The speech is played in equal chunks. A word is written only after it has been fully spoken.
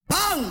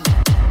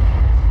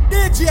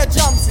DJ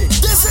Jamzy.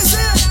 This is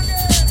it.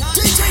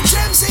 DJ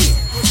Jamzy.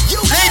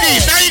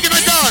 Ladies, now you're gonna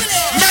dance.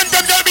 Men,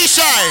 them don't be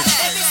shy.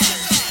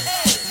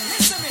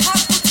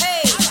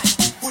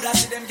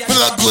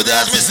 Good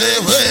as me say,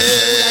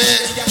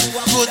 hey.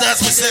 Good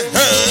as me say,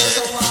 hey.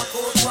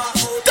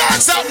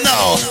 Dance up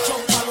now.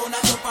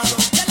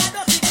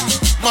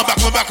 My back,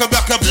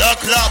 blood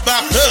clot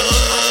back.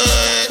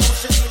 Hey.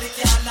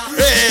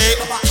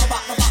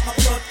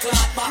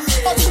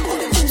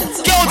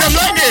 Kill them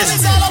like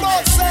this.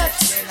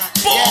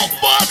 Boom,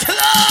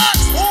 clot.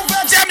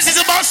 James is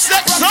about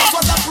sex up.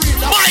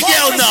 My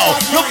girl now.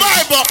 You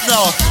vibe up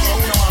now.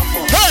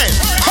 Hey.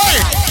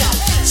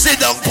 Sit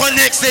down pon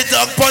it,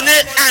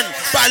 and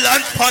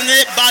balance pon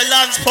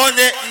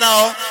it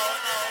now.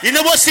 You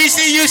know what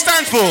CCU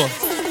stands for?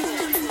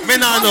 Me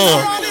nah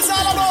know.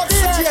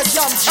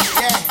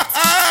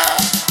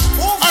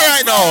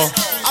 Alright now.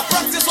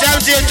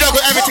 Jamzy and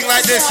juggle everything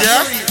like this,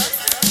 yeah?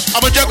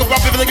 I'm a juggle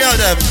properly for the girl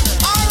them.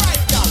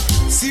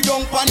 Sit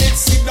down pon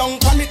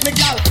it, me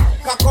gal.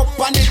 Cock up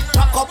pon it,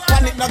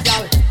 no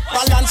gal.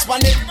 Balance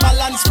pon it,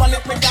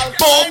 me gal.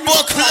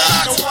 Bombo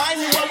class.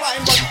 Wine, but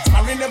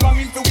I never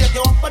mean to get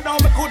you up, but now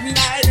me couldn't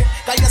hide it.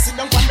 Cause you sit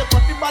down pon the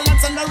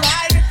balance and the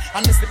ride it.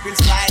 And the slipping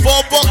slide.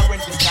 Bombo. When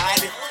she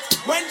slide it.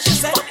 When she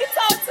said, fuck it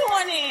out to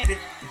one it.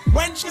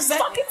 When she said,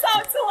 fuck it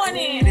out to one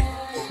it.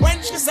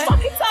 When she said,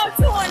 fuck it out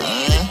to one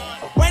it.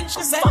 When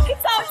she said, fuck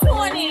it out to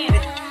one it.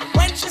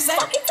 When she said,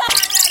 fuck it out.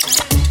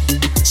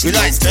 She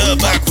likes the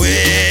back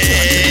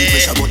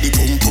way.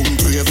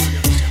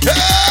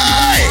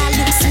 Hey!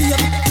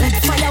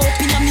 Fire up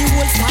in a me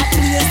whole smart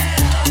place.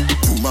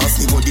 Boom off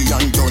me body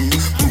and done.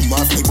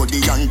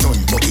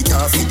 Buck it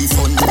off in the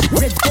sun.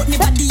 Red cut me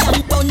body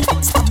and done.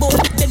 Stab out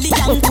belly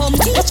and come.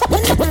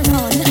 When you run,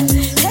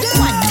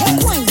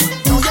 take one.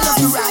 Now you love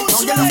the right,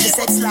 now you love the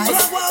sex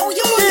life. Oh,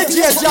 you want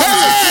DJ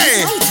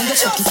Jamzy.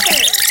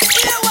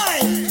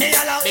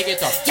 Big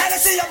it up. Can I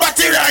see your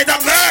body ride a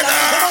murder?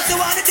 You must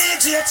want the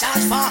DJ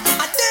charge for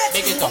a date.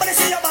 Big it up. When I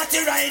see your body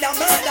ride a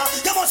murder,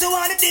 you must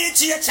want the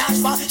DJ charge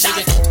for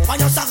shot. On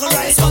your saddle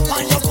rise up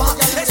on your back,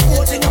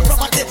 exposing your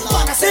property.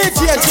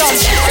 DJ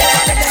Jamzy.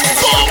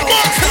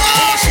 Bombo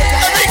class.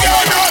 Let me go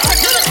now.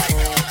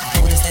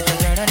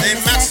 Hey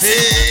Maxi.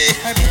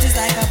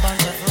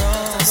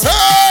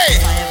 Hey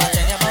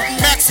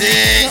Maxi.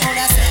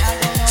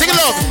 Sing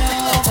along.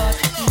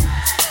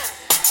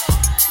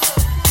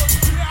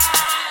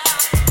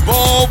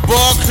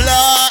 Bombo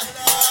class.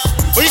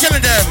 What you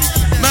telling them?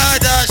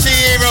 Murder she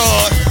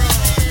wrote.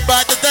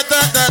 But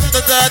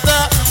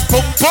da.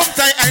 Pum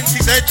tight and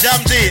she said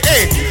Jamzy.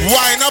 Hey,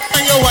 wind up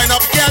and you wind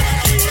up, girl.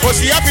 Was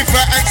she happy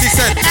for and she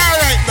said,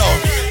 alright now.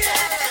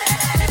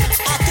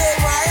 Okay,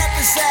 what I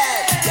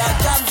represent? Yo,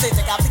 Jamzy,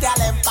 take off the girl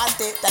and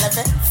panty. Tell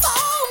him,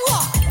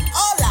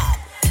 hola.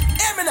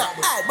 Hear me now.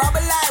 Hey,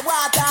 bubble like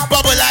water.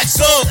 Bubble like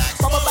soap.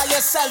 Bubble by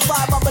yourself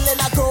or bubble in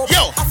a group.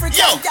 Yo.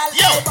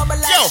 Bubble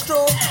like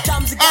straw.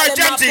 Jamzy, alright,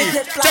 Jamzy,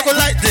 juggle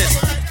like this.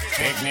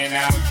 Pick me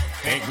now.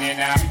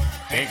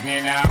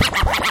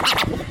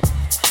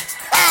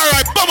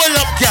 Alright, bubble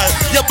up, girl.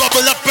 You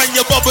bubble up and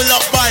you bubble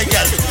up, by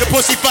girl. The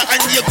pussy fat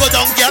and you go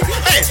down, girl.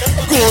 Hey,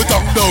 go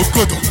down now,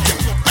 girl.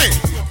 Hey.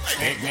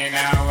 Pick me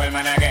now, old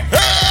man again.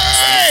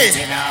 Hey.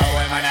 Pick me now,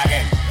 old man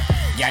again.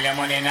 Girl, your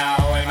money now,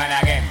 old man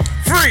again.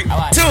 3, 2,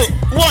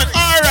 1.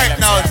 Alright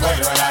now.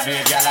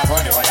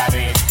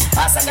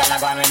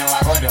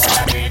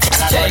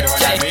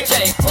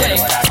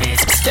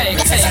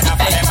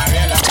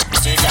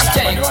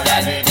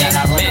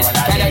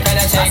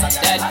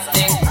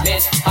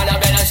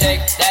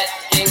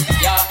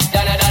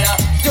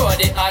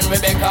 And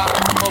Rebecca,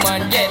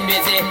 woman, get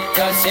busy.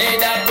 Just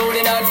shake that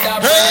booty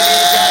non-stop.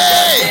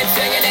 Hey! Keep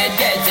swinging it,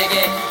 get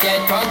jiggy.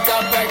 Get drunk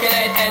up,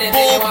 percolate anything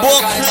you want.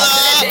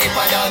 Because if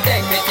I don't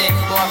take pity,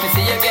 want to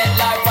see you get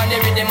life on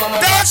the rhythm of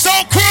my. That's so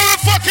cool,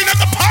 fucking at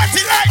the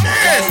party like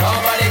this.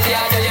 Nobody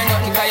can do you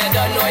nothing because you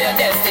don't know your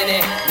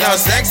destiny. Now,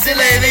 sexy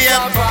lady,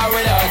 Yo,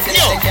 with us,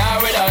 yo, they can't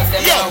with us,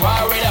 they yo, can't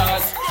war with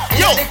us.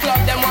 yo, the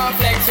club, them want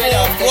flex with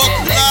us, they get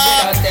next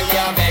with us, they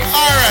can't vex with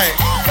us. alright.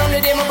 From the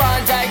day my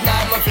bond, I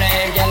ignite my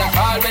flame. Girl, I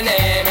call my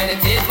name and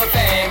it is my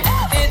fame.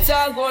 It's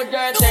a good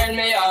girl, turn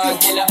me on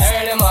till I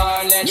earn them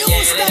on. Let's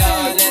get it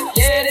on, let's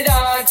get it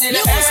on till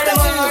I earn them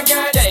on.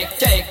 Girl, take.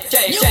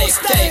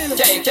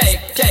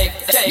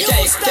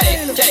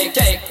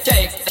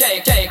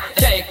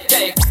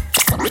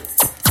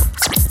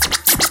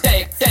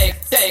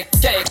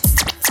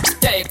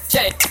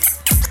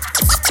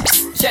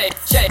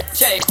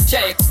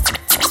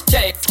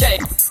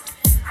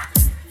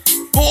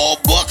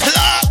 Book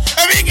clap.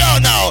 Here we go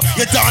now.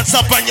 You dance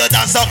up and you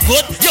dance up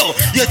good. Yo,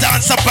 you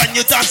dance up and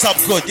you dance up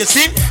good. You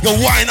see? You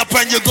wind up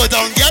and you go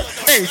down, girl.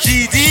 Hey,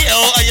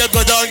 GDO and you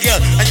go down, girl.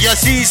 And you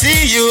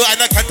CCU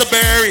and a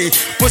Canterbury.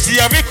 Pussy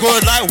a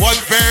record like one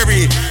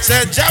fairy.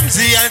 Said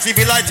Jamzy and see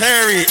me like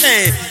Terry.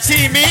 Hey,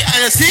 see me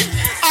and you see?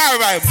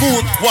 Alright,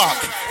 moonwalk.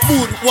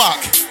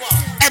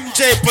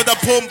 MJ put a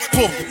pum.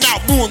 Now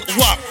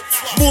moonwalk.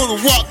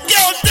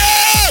 Girl,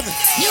 damn!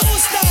 New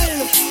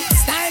style,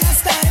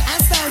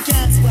 and style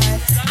can't spoil.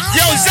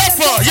 Yo,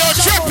 Zephyr, yo,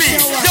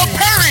 Trippy, yo,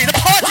 Perry, the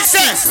party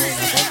says.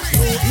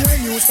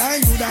 You style,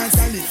 you dance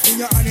and lift in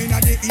your hand in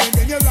the ear,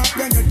 then you rock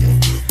when you dip.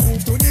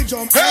 Move to the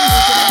jump.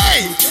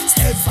 Hey!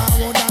 Step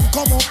forward and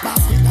come up back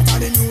with that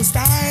the new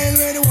style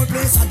where the whole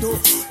place I do.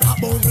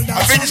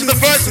 I think this is the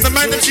first of the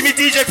man that see me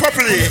DJ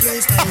properly.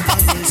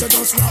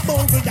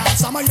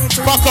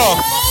 Fuck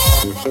off.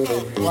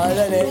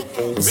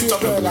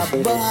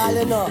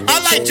 I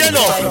like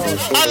Jello.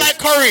 I like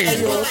curry.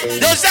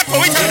 Yo, Zephyr,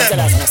 we tell them.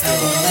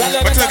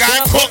 Wait till the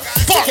guy cook.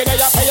 Fuck.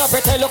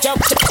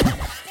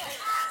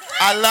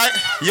 I like,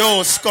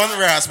 yo, scone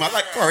ras, man. I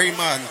like curry,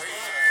 man.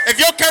 If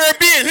you're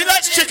Caribbean, who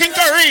likes chicken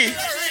curry?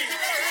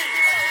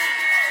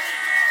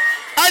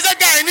 As a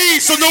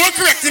Guyanese, so no one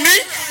correcting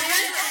me?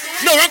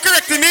 No one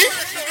correcting me?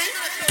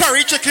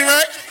 Curry chicken,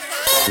 right?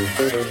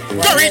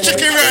 Curry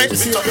chicken, right?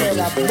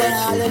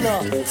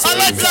 I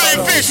like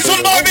flying fish. It's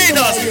on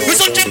Barbados.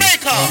 It's on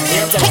Jamaica.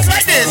 Cook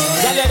like this.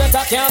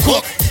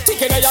 Cook.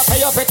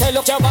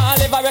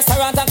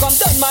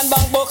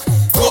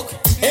 Cook.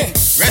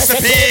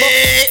 Recipe.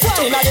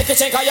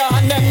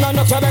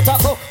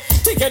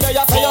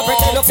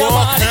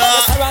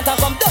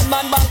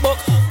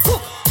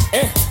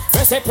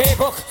 Recipe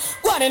book.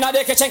 One in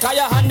the kitchen, cause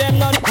your hand them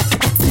none.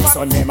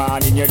 Sunday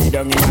morning, you lay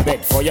down in your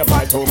bed for your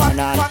ball to man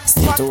and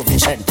still to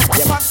vision.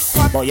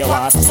 Boy, you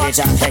want to stage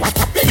and head.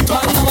 Big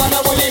man, no one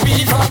will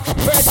be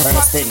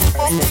first thing.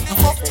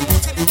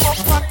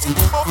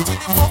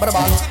 What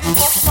about?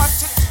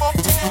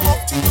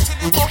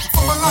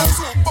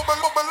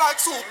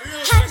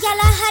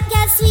 Hot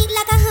gal, sweet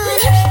like a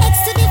honey. X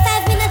to the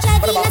 5 minute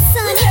drive in the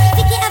sun.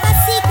 Vicky have a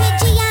secret,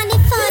 Gianni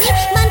funny.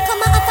 Man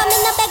come up, I'm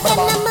in the bag, get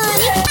no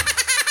money.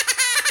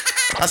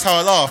 That's how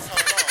I laugh.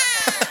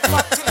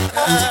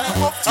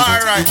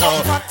 Alright,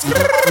 though.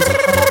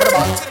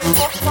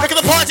 Look at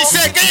the party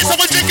set. Get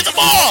someone drinking the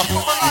bar.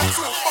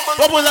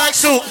 Bubble like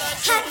soup.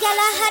 Hot gal,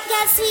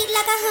 sweet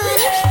like a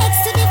honey. X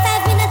to the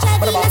 5 minute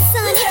drive in the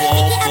sun.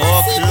 Vicky have a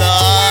secret,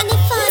 Gianni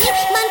funny.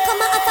 Man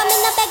come up, I'm in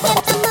the bag, get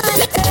no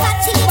money.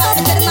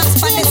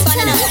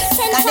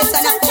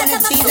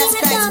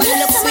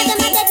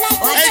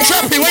 Hey,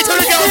 Trappy, wait till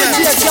the girl there.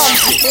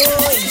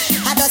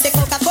 I don't say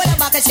Coca-Cola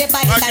back a shape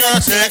by the rock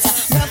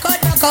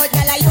out,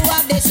 gala, you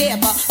have the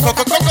shape.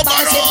 Coca-Cola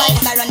shape by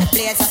the run the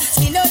place.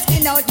 Skin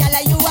out, gala,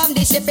 you have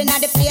the shape in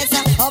the place.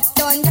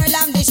 Uptown girl,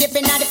 I'm the shape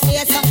in the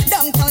place.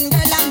 Downtown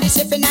girl, I'm the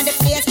shape in the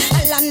place.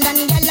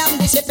 London girl, I'm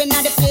the shape in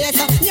the place.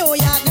 New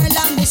York girl,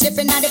 I'm the shape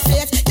in the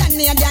place.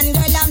 Canadian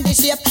girl, I'm the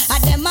shape. I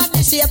them have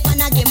the shape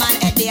and I give man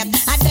a date.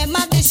 I them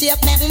have the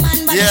shape, make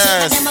man but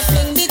yes. I them a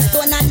fling big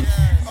stone and.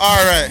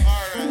 All right.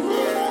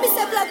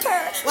 Mr.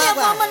 Blacker, me have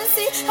one man to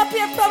see. Happy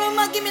a problem,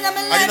 I give me na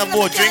my life. I need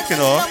more drinking,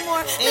 or? I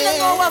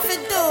don't know what to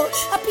do.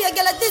 Happy a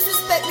girl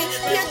disrespect me.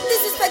 You're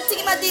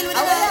disrespecting him, I deal with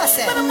it.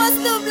 But I must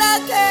do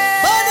Blacker.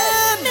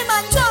 Me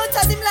man chout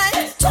as him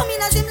like, show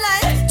me as him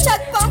like.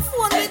 Chat on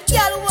phone with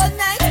girl all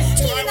night.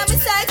 Healing on my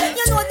side,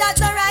 you know that's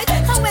not right.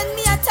 And when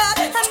me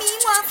attack, I mean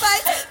one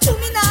fight. To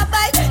me not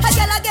bite, a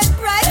girl I get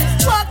bright.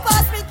 Walk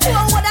past me, two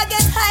what I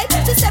get hype.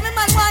 She say me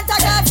man want a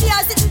girl, she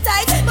are sitting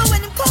tight. But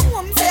when him come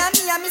home, say I'm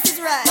me and Mrs.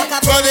 Right.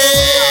 Buddy!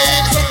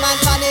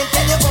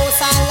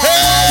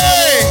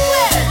 Hey!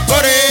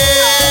 Buddy!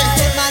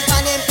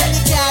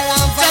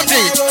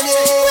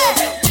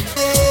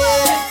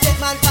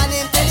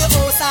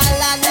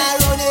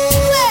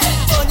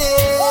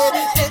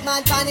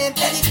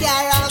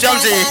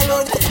 Jamzy!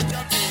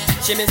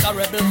 She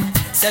miserable,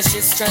 says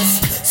she's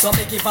stressed. So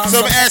me give her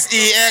some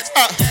S-E-X.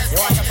 You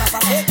want to pop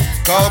a hit?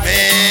 Call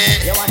me.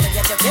 You want to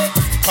get your kick?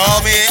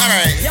 Call me,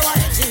 alright. You want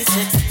to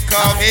G6?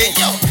 Call me,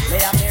 yo.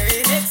 May I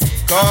marry it?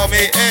 Call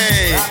me,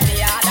 hey. From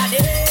the other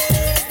day,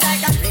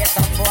 like I play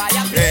some boy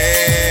and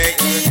play.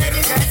 Hear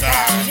the girls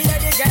crying, hear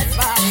the girls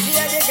crying,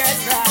 hear the girls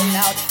crying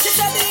out.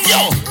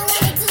 Yo.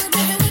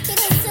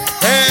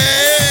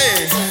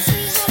 Hey.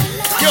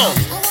 Yo.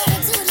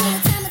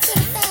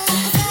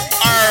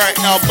 Alright,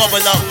 now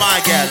bubble up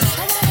my gal.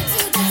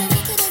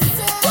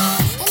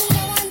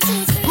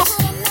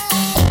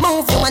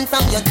 Move your one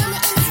from your.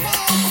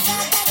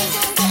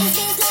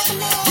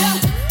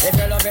 If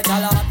you love it,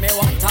 I'll have me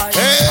one time.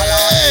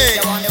 Hey!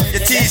 You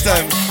tease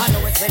them. I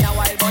know it's been a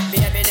while, but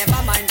baby,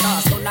 never mind.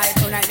 Cause tonight,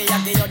 me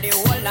I give you the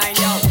whole line,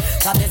 yo.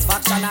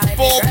 Satisfaction, I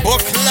Book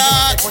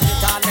clock. put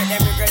it on, and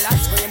every girl I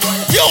scream.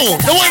 Yo,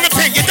 the one in the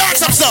pink, you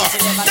dance up, sir.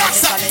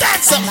 Dance up,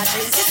 dance up.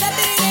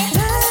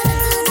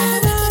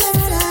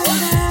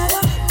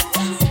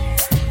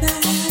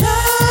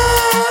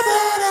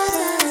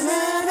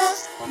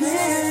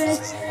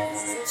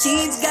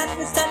 She's got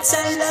the touch I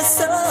love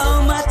so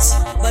much,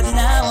 but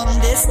now I'm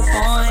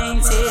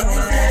disappointed.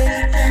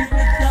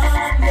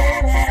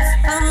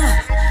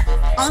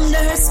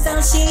 Under her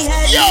spell she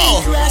had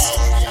me crushed.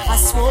 I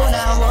swore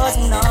I was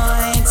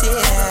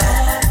anointed.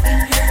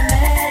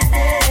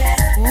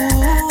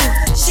 Ooh,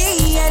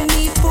 she had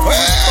me fooled for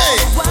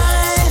a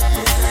while,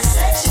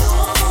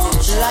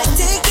 like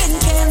taking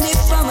candy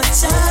from a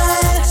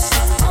child.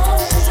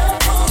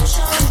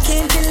 I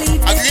can't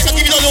believe it. I'll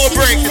give you a little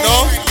break, you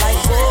know.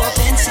 Like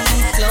open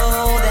cheap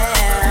clothing.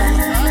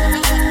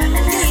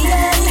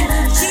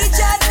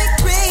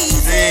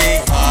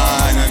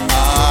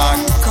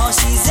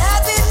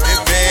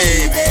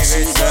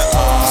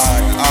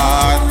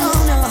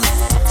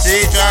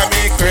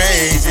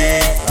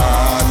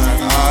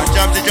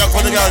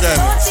 girl them.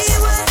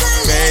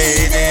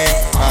 Fading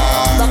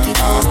Back it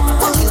up.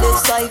 On the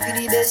left side for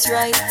the best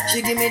right.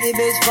 She give me the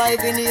best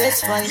vibe in the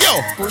S5.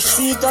 Yo. Push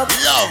feet up.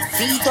 Love.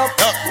 Feet up.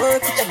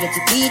 Work it and get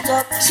your feet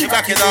up. She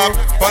back it up.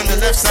 On the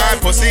left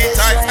side, pussy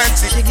tight,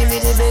 fancy. She give me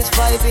the best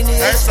vibe in the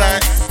S5.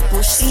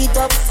 Push feet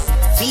up.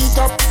 Feet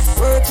up.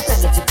 Work it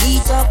and get your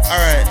feet up.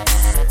 Alright.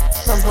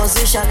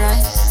 Composition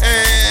right.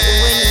 Hey.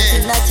 When you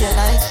feel that you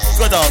like.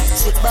 Good dog.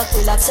 Sit back,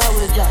 relax, I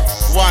will drive.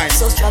 Wine.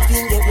 So strap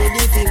in, get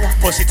ready for that.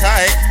 Pussy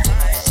tight.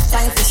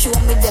 Time to show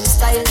me them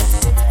style.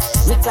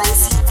 We can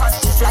see how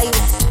to fly.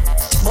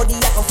 Body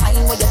I can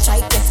find where you try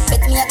to. Bet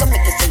me I can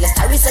make you say your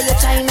story, say you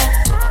China.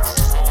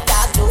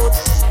 That dude.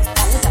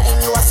 Anytime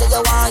you say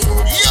you want you.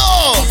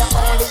 Yo. In the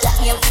only you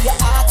here for your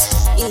heart.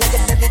 In the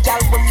baby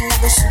girl, but me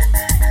never shoot.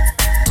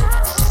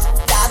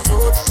 That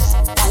dude.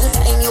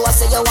 Anytime you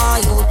say you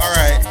want you.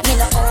 Alright. In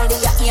the only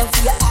you here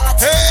for your heart.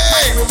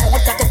 Hey. My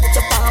remote got to put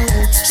your palm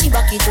in. She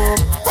back it up.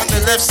 On the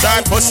left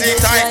side, pussy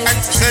tight, and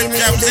said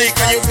Jamzy,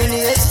 can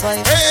you?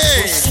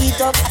 Hey.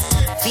 Feet up,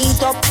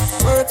 feet up,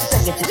 work it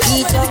and get your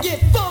feet up.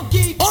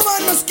 Oh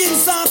man, my skin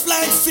soft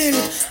like silk.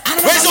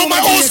 Where's all my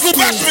old school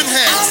bashment All the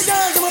heads?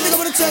 girls, they want to go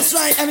to the chest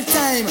right every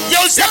time.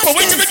 Yo, Zeppo,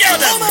 wait till we get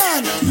them. Oh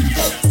man.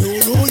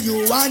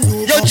 You and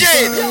you Yo, come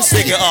Jade, first.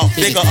 big it up,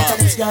 big it up.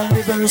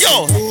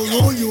 Yo,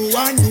 You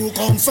and you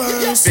come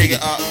first. big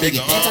it up, big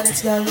it up.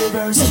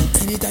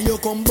 Anytime you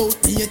come bout,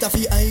 me it a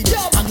fi hide.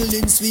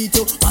 Angling sweet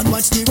up and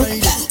watch the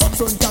ride. Up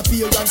front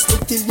appearance,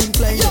 stick till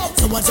incline.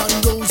 Someone's on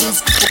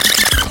roses.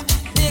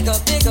 Big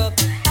up,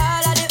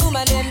 all of the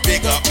woman them.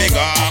 Big up, big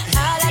up.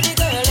 All of the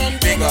girl them.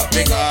 Big up,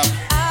 big up.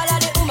 All of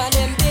the woman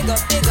them. Big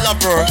up. Love,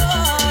 bro.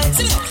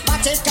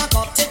 Match it, cock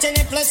up, sit in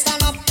the place,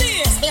 stand up.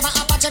 Fierce, never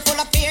a patch full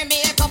of fear,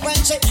 makeup when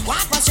she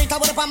walk my street, I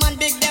would have a man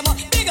big them up.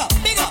 Big up,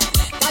 big up.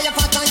 Now your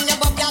pat on your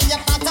bob, girl, your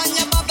pat on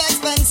your bob,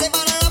 expensive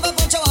and I love it,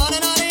 put your hand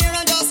in the ear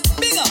and just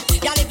big up.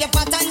 Girl, if your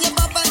pat on your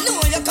bob, I know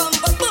you come,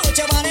 but put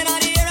your hand in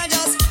the ear and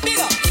just big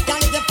up. Girl,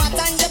 if your pat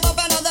on your bob,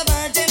 another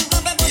virgin,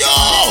 love it, put your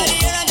hand in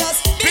the ear and just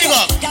big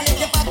up. Girl, if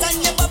your pat on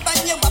your bob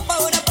and you pop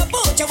out up,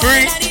 put your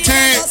hand in the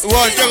ear and just 3, 2,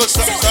 1, juggle,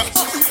 stop.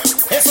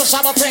 It's a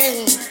shabba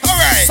thing.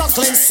 Alright.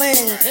 Suckling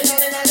sing.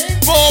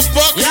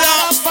 Buckler,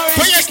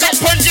 put your step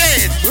on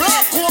Jade.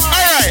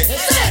 Alright.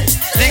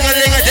 Ding a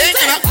ding a ding,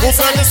 and I go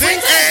for the sing.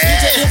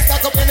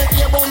 Hey.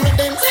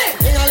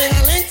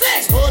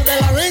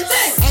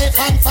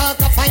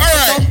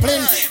 Alright.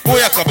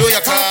 Booyaka,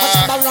 booyaka.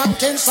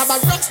 Shabba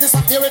rocks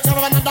disappear with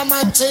another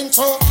man change.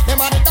 So,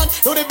 them are the done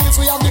to the beats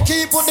we have the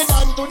key, put the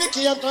down to the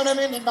key and turn them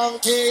in the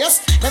donkey.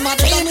 Yes, them are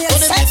the done to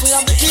the beats we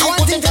have the key,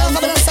 put the down to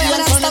the key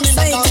and turn them in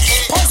the donkey.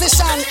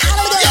 Position,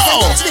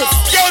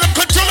 Yo, them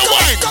control the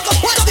wine.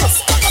 Watch this.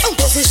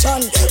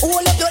 Position,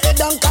 hold up your head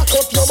and cock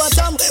up your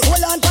bottom.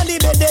 Hold on to the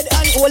bed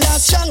and hold on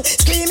strong.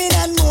 Screaming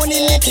and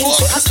moaning, making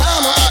for a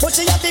storm. But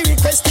you have the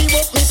request, he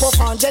woke me for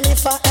found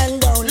Jennifer and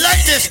down.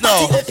 Like this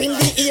now. Up in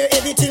the ear,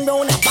 everything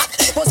round the back.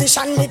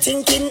 Position, me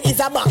thinking is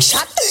a back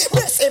shot.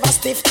 Breast ever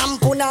stiff and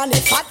punani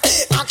fat.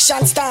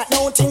 Action start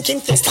now, thinking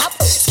to stop.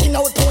 Skin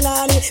out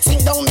punani, sing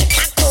down me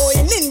cock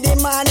going in the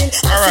morning.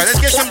 Alright, let's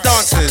get some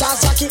dances.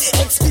 Class jockey,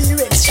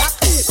 experience shot.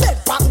 Bed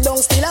back down,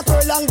 still a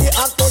prolong the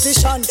act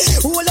position.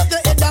 Hold up the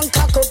head and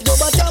cock up your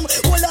bottom.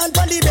 Hold on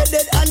to the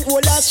bed and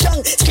hold on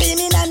strong.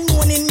 Screaming and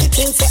moaning, me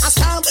think say a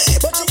storm.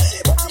 But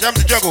Jump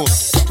the juggle.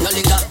 No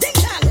linger,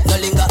 no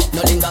linger,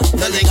 no linger,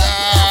 No linger.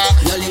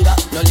 no linger,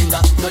 no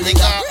linger, no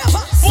linger.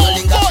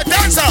 Boy,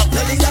 dance up.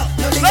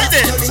 Like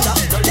this.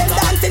 Them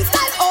dancing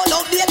style all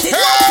outdated.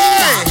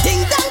 Hey.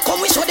 Ding dong,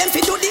 come we show them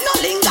fi do the no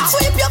linger.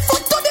 Sweep your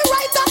foot to the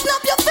right and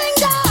snap your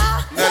finger.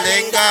 No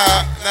linger,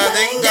 no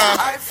linger.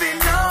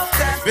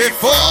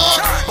 Before.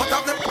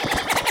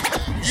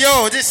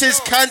 Yo, this is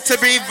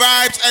Canterbury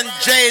Vibes and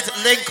Jade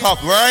link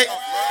up, right?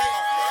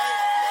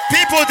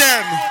 People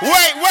them,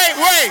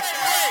 wait.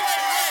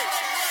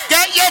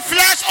 Get your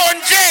flash on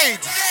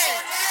Jade.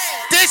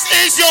 This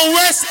is your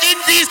West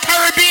Indies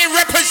Caribbean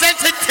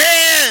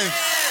representative.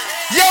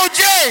 Yo,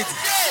 Jade.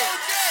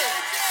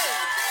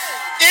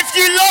 If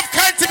you love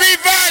Canterbury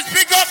Vibes,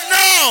 big up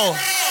now.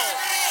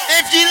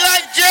 If you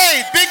like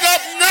Jade, big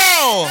up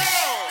now.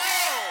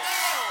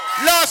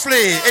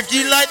 Lastly, if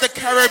you like the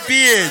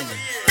Caribbean,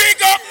 big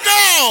up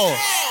now.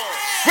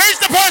 Where's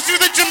the person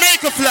with the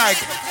Jamaica flag?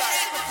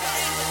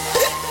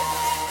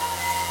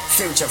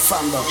 Future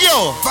Fambo.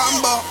 Yo,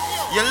 Bamba.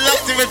 you're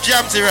locked in with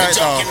Jamzy right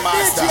now.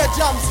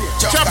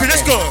 Champion,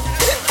 let's go.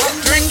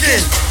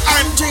 Drinking.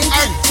 I'm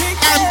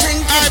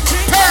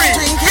Perry,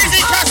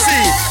 Busy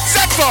Cassie,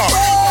 Zephyr.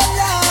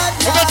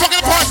 We're gonna talk in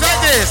the past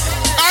like this.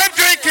 I'm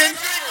drinking.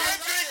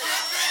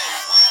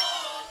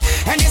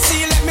 and you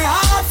see, let me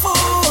heart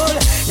full.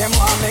 Them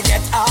want me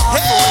get heart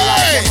full.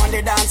 Like them on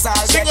the dance,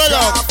 I'll get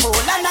heart full.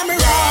 And I'm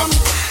rum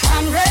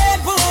and Red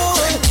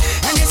Bull.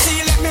 And you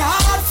see, let me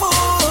heart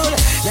full.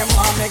 Them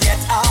want me get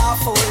heart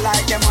full.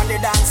 Like them on the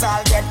dance,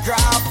 I'll get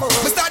drop full.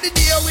 We start the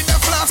day with a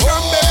flask,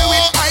 cranberry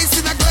with ice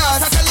in a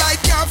glass. As a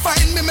light can't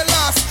find me, me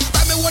last.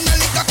 Buy me one a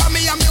liquor for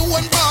me and me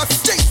one boss.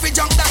 Drink for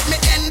junk that me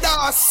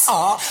endorse.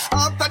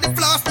 After the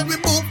flask, we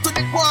move to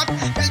the quad.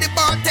 Tell the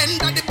bar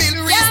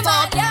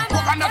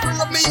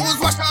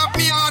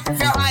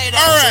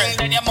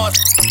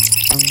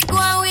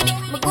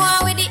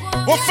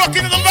We're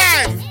fucking in the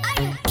vibe.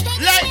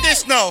 Like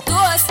this now.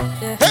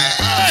 Hey,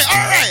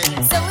 alright.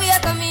 So we are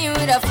coming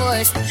with a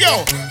force.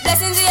 Yo.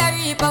 Blessings we are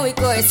reap and we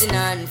coursing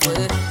on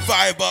full.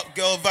 Vibe up,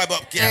 girl, vibe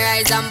up, girl.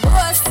 Rise and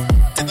boast.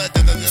 Yo,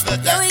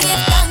 we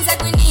give thanks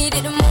like we need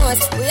it the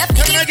most. We have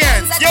to give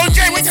again. thanks like Yo, we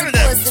Jay, need what's it in the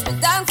them? most to be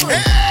thankful.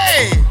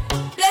 Hey.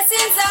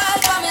 Blessings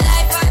all for my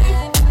life and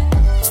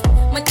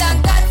my thank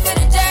God for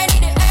the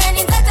journey, the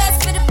earnings, the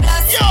test for the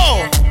plus.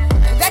 Yo.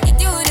 And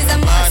gratitude is a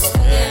must.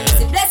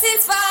 The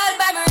blessings fall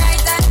by my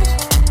right hand.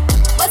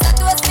 But I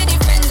toast for the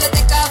friends that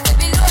take off the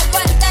below.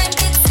 One time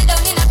did sit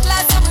down in a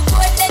class and we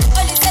board that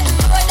only said the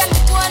road and we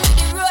go on with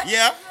the road.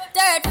 Yeah.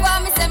 Third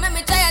form, me say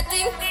me try a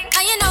thing.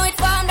 And you know it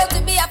formed up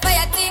to be a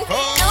fire thing.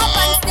 Now up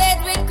on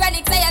stage with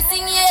chronic, say I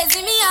sing. Yeah,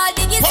 see me all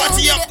dig it soon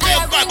to the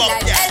higher ring.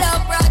 Like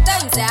hello,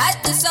 brother, me say I had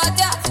to shut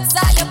ya.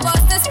 Saw your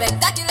poster,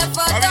 spectacular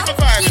photo.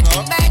 Keep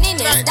it burning,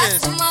 yes,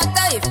 that's the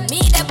motto. If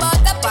me the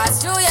butter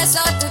pass through your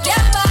soul to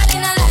get ball in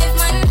a life,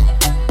 man.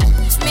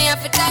 Me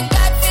have to thank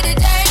God for the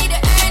journey, the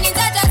earnings,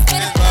 I just for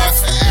the plus.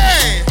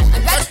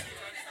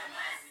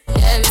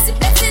 Yeah, we see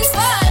blessings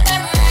fall by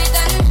my right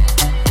hand.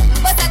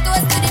 But I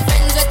toast to the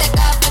friends we take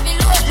off every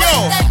load. Yo,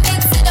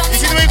 you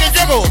see the way you can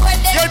juggle?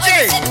 Yo,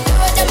 Jay.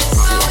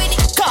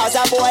 Cause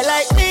a boy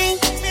like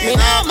me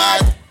not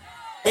mad.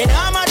 We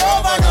not mad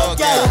over no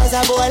girl. Cause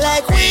a boy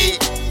like we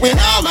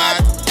not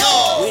mad.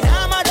 No. We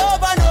not mad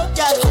over no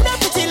girl. Who not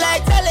pretty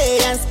like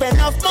Kelly and spend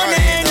enough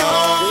money, no.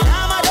 We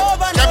not mad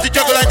over no girl.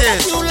 Juggle like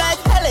this. You like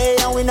Kelly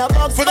and we not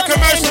box for the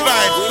commercial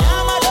vibe. We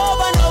not mad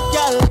over no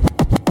girl.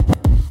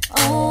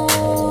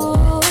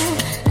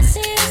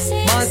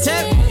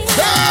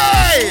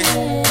 Hey!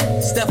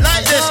 Step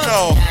like this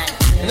now.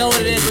 You know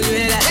what it is when you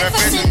hear that?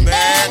 Breakfast in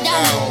bed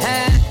now.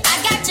 I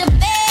got your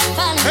bed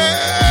for you.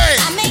 Hey!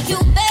 I make you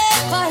bed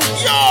for you.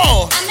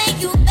 Yo! I make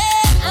you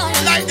bed for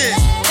you. Like this.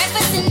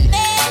 Breakfast in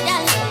bed,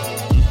 darling.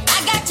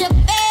 I got your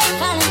bed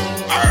for you.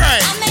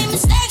 Alright. I made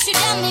mistakes, you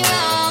done me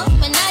wrong,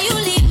 but now you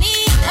leave me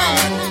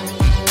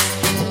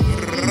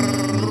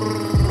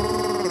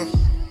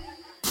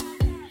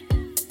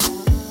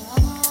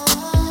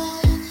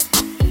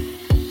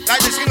Like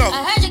this, you know.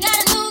 I heard you got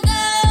a new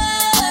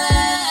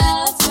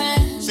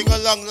girlfriend. Sing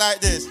along like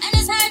this. And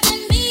it's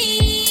hurting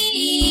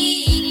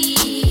me.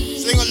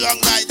 Sing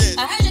along like this. I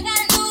heard you got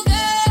a new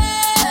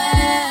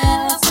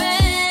girlfriend.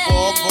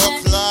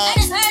 And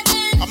it's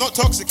hurting. I'm not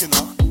toxic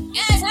enough.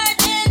 Yeah, it's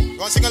hurting. You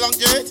want to sing along,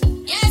 Jade?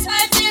 Yeah, it's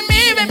hurting me.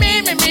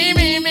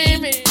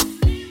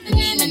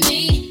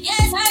 Yeah,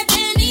 it's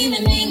hurting me.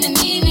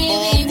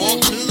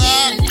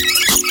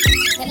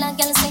 Tell a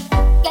girl say,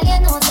 girl, you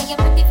know say you're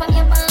pretty from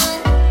your band.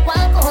 Walk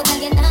out and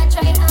you're not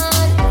trying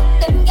hard.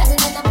 Them girls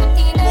that are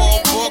pretty in the real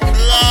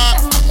life.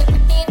 You're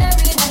pretty in the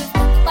real life.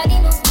 Body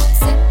looks good,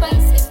 set by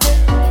set.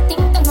 You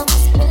think don't know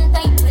what's real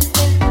tight, real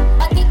thin.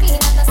 Body clean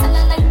and a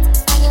salad light.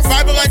 And your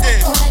Bible like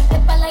this. like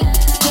pepper light.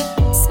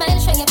 Smile,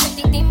 show your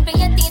pretty dimple,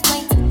 your teeth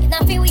white. It's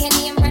not for we and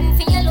you run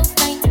for your look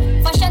right.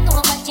 Fashion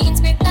over jeans,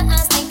 grip the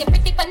ass like the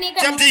pretty funny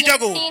girl. Jamzy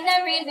juggle. In the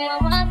real, you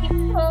walk it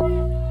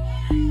through.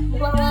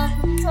 You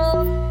walk it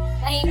through.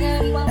 Hey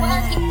girl, you a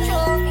walking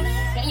trophy.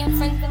 Get your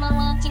friends to my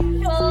walking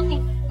trophy.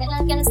 Real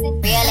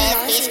ass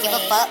bitch, give a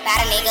fuck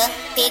about a nigga.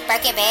 Big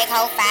Birkin bag,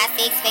 hold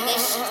 5-6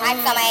 figures.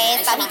 Stripes on my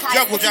ass, so he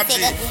called me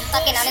figure.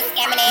 Fucking on a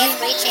scamming ass,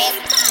 rich ass.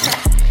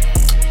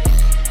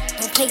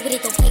 Don't play with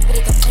it, don't play with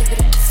it, don't play with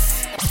it.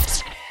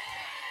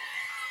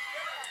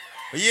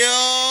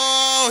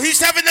 Yo, he's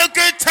having a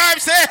good time.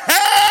 Say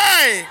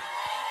hey.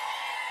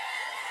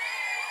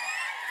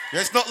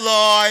 Let's not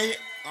lie.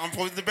 I'm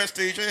probably the best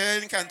DJ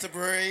here in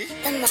Canterbury.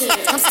 I'm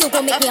still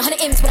gonna make me 100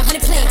 M's with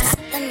 100 plans.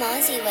 The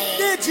Mosey way.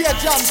 DJ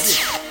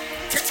Jamzy.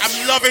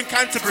 I'm loving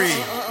Canterbury.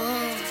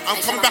 I'm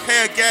coming back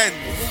here again.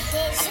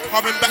 I'm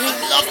coming back. I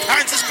love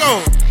Kansas.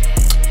 Go.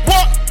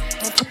 What?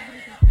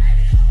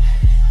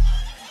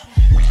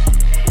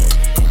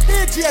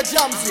 DJ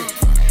Jamzy.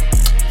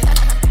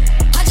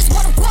 I just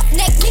want a rough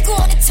neck nigga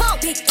on the tongue.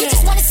 You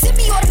just wanna send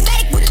me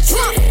automatic with a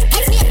drum.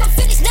 Ask me if I'm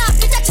finished, nah,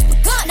 bitch, I just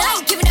begun. I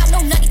ain't giving out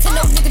no money to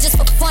no nigga just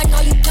for fun.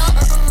 Are you dumb?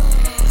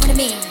 100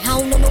 man, I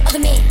don't know no other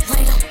man.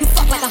 You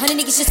fuck like 100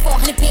 niggas just for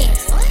 100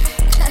 bands.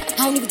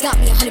 I don't even got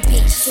me 100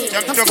 bands.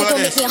 I'm still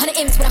gonna make me 100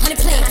 M's with 100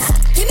 plans.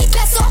 Give me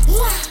peso,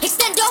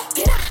 extendo.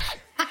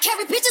 I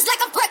carry bitches like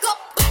I'm Preco.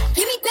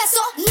 Give me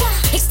peso,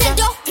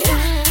 extendo.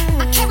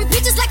 I carry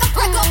bitches like I'm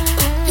Preco.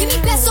 Give me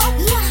peso,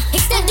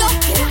 extendo.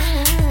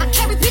 I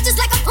carry bitches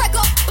like I'm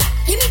Preco.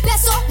 Give me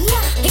peso,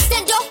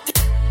 extendo.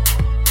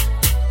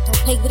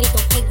 Don't play with it,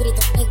 don't play with it,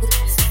 don't play with it.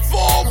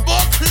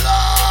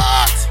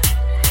 Clot!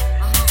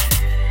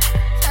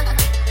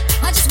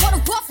 I just want a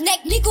rough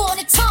neck nigga on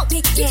the tongue.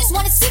 You just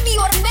wanna send me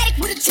automatic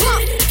with a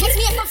drum. Ask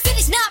me if I'm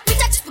finished, nah, bitch,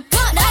 I just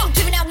begun. I ain't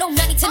giving out no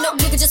money to no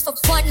nigga just for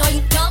fun. Are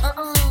you dumb?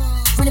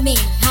 100 man,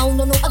 I don't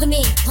know no other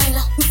man.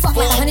 You fuck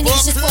like 100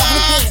 niggas just for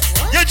 100 bands.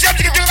 Yo,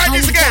 Jamzy, can do it like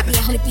this again.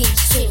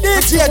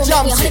 DJ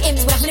Jamzy. 100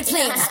 M's with 100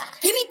 plans.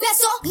 Give me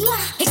peso,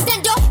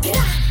 extendo.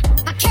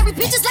 I carry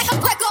bitches like I'm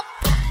Preco.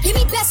 Give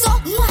me peso,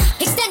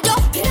 extendo.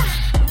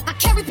 I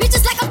carry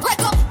bitches like I'm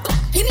Preco.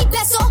 Give me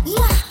peso,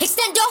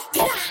 extendo.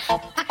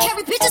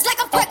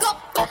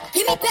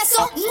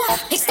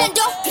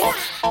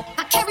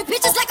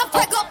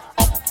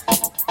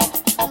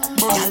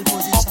 Girl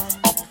position.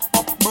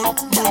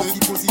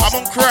 I'm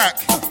on crack.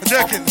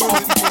 Jerkin.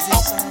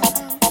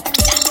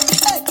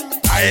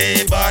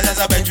 I born as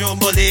a bedroom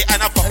bully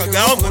and a fuck a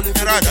girl.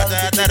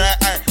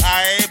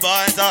 I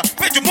born as a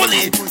bedroom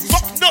bully.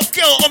 Fuck no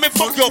girl, or me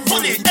fuck your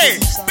bully. Hey,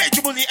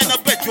 bedroom bully and a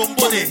bedroom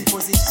bully.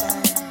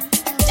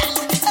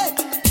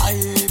 I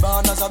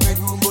born as a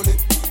bedroom bully.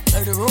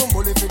 Bedroom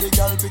bully for the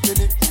girl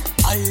bikini.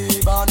 I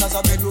born as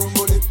a bedroom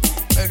bully.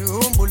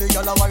 Bedroom bully,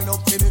 girl a wind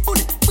up to me.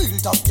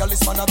 Built up, girl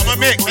is man a bedroom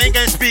bully. I ain't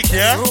gonna speak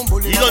here.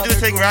 You don't do the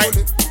thing right.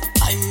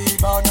 I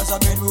born as a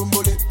bedroom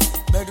bully.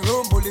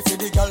 Bedroom bully for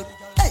the girl.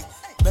 Hey,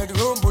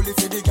 bedroom bully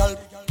for the girl.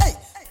 Hey,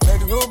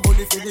 bedroom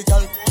bully for the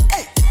girl.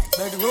 Hey,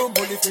 bedroom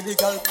bully for the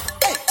girl.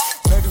 Hey,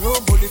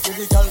 bedroom bully for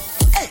the girl.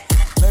 Hey,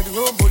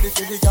 bedroom bully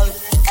for the girl.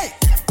 Hey,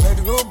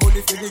 bedroom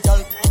bully for the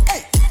girl.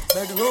 Hey,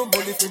 bedroom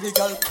bully for the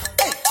girl.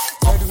 Hey,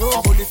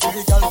 bedroom bully for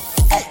the girl.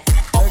 Hey,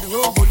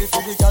 bedroom bully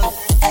for the girl.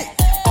 Hey,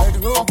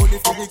 bedroom bully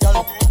for the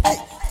girl. Hey,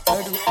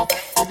 bedroom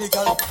for the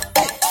girl.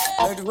 Hey,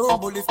 bedroom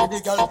bully for the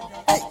girl.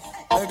 Hey,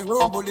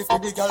 bedroom bully for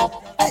the girl.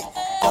 Hey,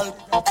 girl,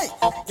 hey,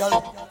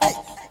 girl, hey,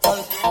 girl, hey,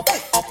 girl, hey,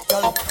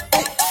 girl,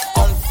 hey, girl,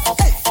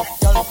 hey,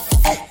 girl,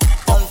 hey, girl, hey,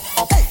 girl,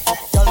 hey,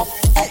 girl,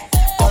 hey, girl, hey,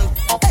 girl, hey,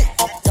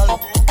 girl, hey, girl, hey,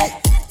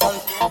 hey,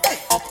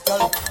 hey,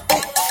 girl, hey, girl,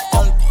 hey,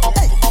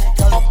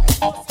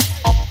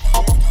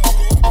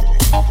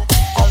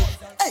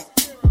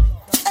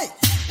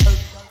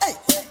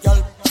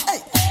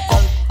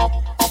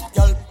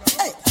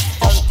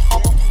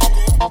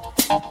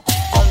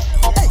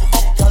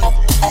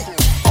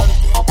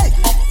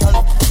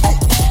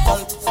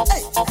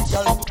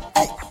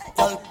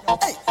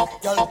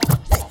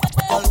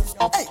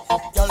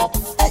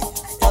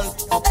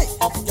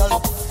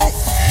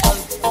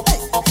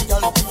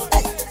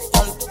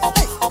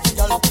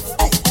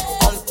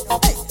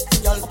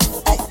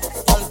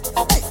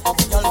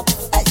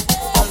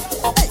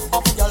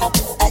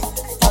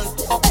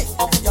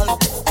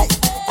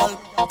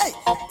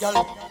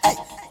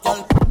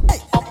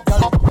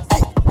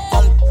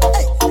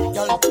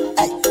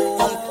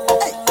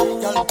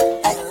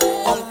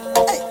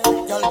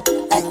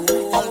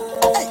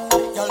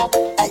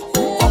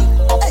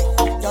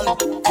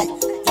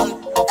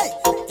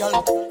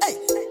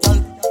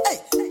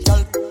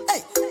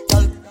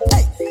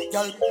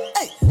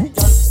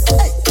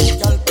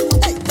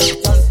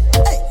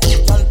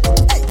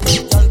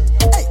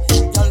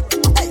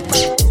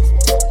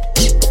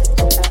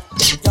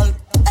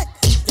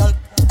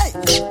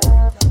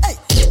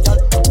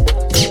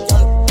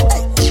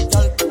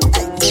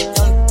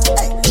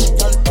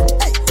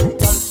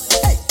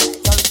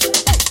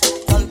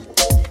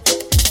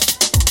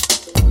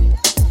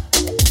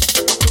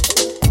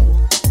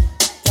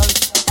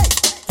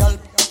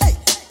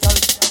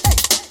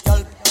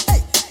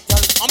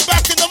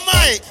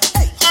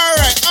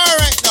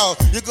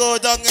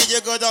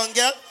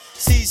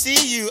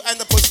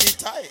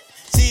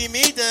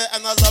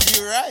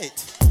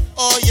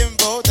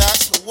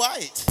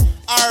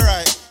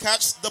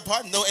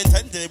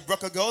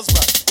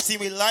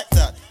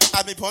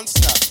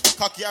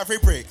 Every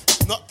break,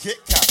 not Kit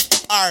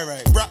Kat.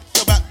 Alright, rock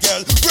your back,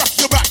 girl. Rock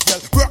your back, girl.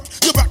 Rock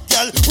your back,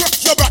 girl.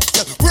 Rock your back,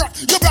 girl. Rock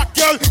your back,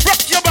 girl.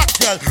 Rock your back,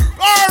 girl.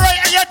 Alright,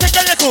 and you take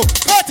a little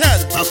cartel.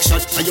 Back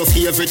shot are your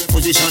favorite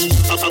position.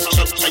 Back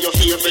shot are your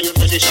favorite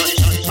position.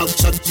 Back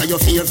shot are your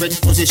favorite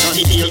position.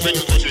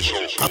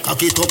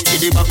 Cock it up to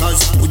the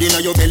backers. Put in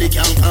your belly,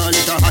 can't call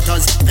it a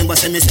hatters. Remember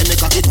say me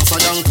cock it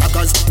tougher than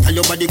crackers. Tell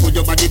your body good,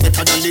 your body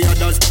better than the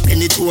others.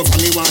 Penny two over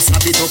me, want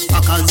slap it up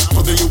packers.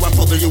 Bubble you a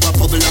bubble, you a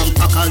bubble and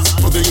packers.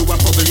 Bubble you a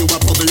bubble, you a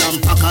bubble and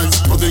packers.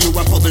 Bubble you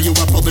a bubble, you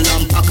a bubble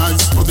and packers.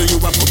 Bubble you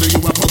a bubble,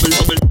 you a bubble,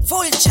 bubble.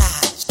 Full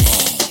charge.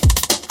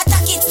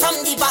 Attack it from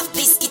the back,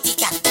 biscuity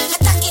cat.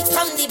 Attack it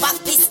from the back,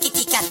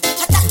 biscuity cat.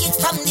 Attack it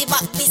from the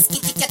back,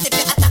 biscuity cat. If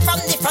you attack from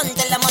the front,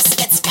 the must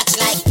get scratched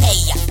like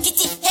hey.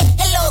 Kitty, hey,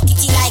 hello,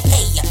 kitty like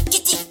hey.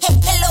 Kitty, hey,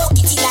 hello,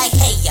 kitty like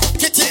hey.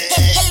 Kitty,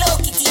 hey, hello,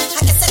 kitty.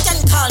 I guess I can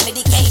call me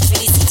the cage for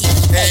the city.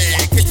 Hey,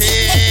 kitty,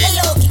 hey,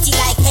 hello, kitty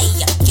like hey.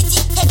 Kitty,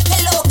 hey,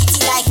 hello, kitty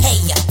like hey.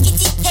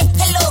 Kitty, hey,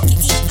 hello,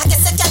 kitty. I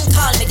guess I can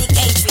call me the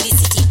cage for the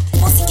city.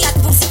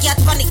 Pussycat,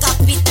 panic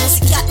cockpit.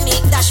 Pussycat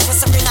make dash for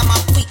some bring a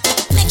map quick.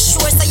 Make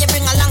sure so you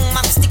bring along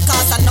map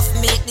stickers enough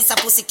milk. This a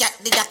pussycat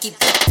did a keep.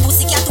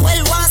 Pussycat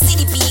well want see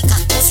the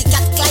peacock.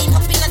 Pussycat climb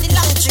up in the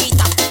long tree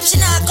top. She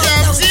not come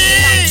down to the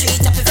long tree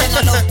top. If you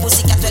not love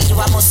pussycat, well you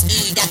a must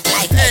eat that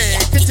like hey.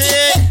 Kitty,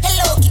 hey,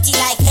 hello kitty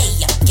like hey.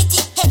 Kitty,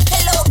 hey,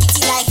 hello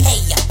kitty like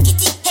hey.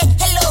 Kitty, hey,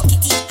 hello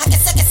kitty. I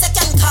guess I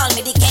can call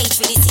me the cage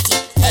for the city.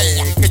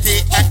 Hey,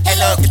 kitty, hey,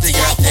 hello kitty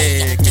like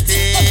hey. Kitty,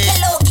 hey,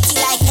 hello kitty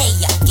like hey.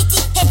 Kitty,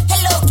 hey,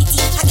 hello kitty.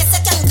 I guess I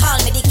can call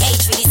me the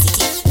cage for the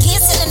city.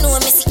 Case you know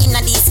me see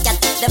inna this cat.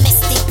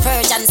 Domestic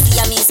Persian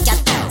Siamese cat.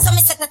 So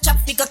me set a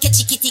trap, we go catch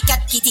kitty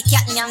cat. Kitty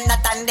cat nyam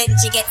that and then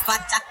she get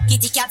fatter.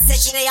 Kitty cat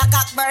says she a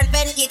cock burn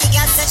pen. Kitty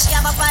cat says she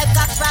have a 5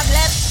 cock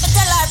problem. But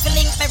tell her to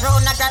link me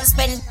round a grand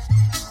spend.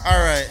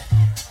 Alright.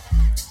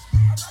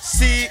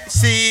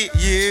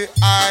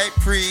 C-C-U-I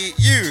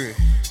pre-U.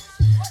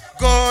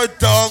 Go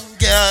down,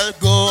 girl,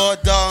 go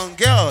down,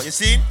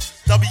 you see?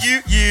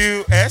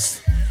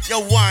 W-U-S, you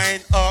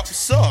wind up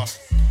so.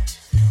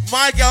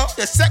 My girl,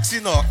 you're sexy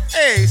now.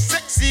 Hey,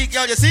 sexy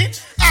girl, you see?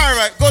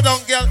 Alright, go down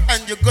girl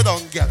and you go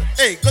down girl.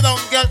 Hey, go down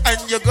girl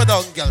and you go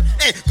down girl.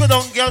 Hey, go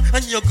down girl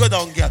and you go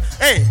down girl.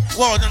 Hey,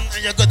 well done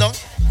and you go down.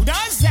 Who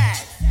does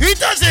that? Who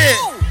does it?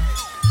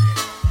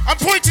 I'm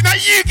pointing at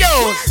you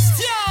girls.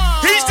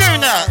 Who's doing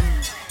that?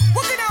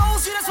 What can I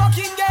hold you this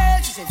fucking girl?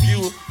 She said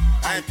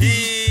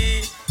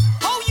B-I-P.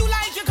 How you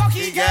like your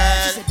cocky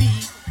girl? She said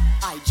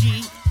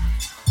B-I-G.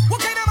 What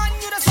kind of man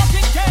you this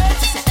fucking girl?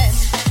 She said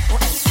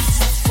M-O-N-E.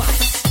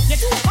 You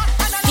do hot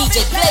and I love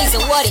DJ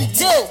Blazer, what it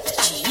do?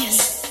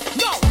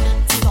 No.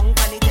 Sit down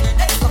on it.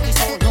 Hey, cocky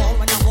so long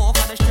when I walk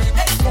on the street.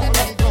 Hey, fall on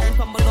the ground,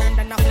 tumble down,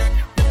 then I flip.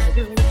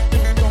 Do it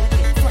down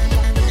in front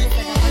of me. If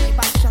I got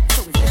back shot,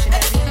 so it's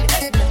missionary.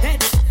 It's my dead.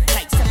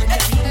 Like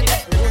cemetery.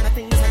 All the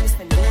things I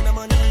spend all the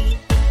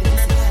money.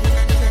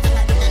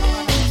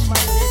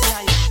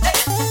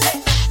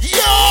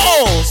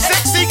 Yo!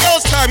 Sexy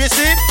girls time, you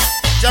see?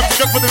 Jump to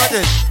jump for the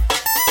record.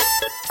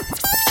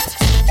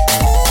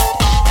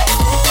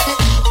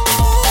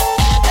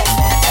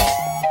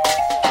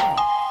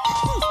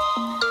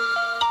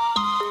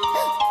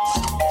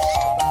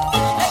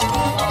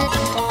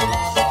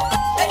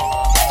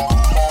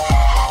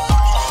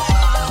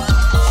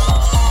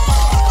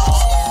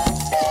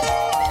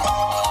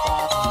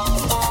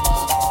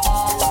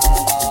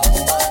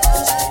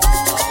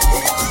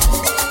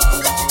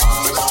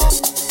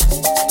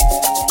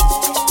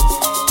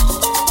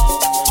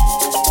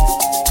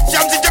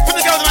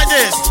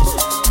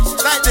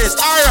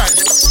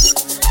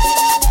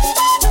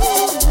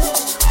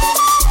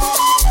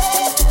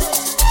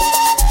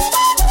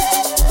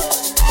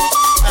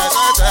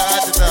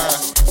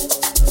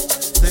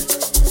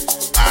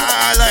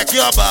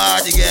 Your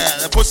body,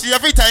 girl. Pussy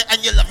every time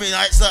and you love me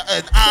like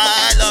something.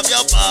 I love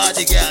your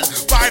body, girl.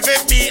 Vibe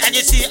with me and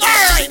you see.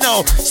 Alright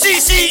now.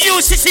 CCU.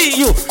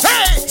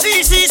 Hey,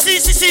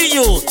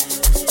 CCU.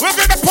 We're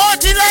gonna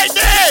party like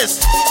this.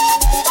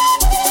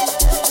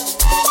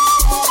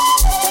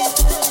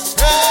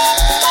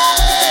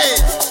 Hey.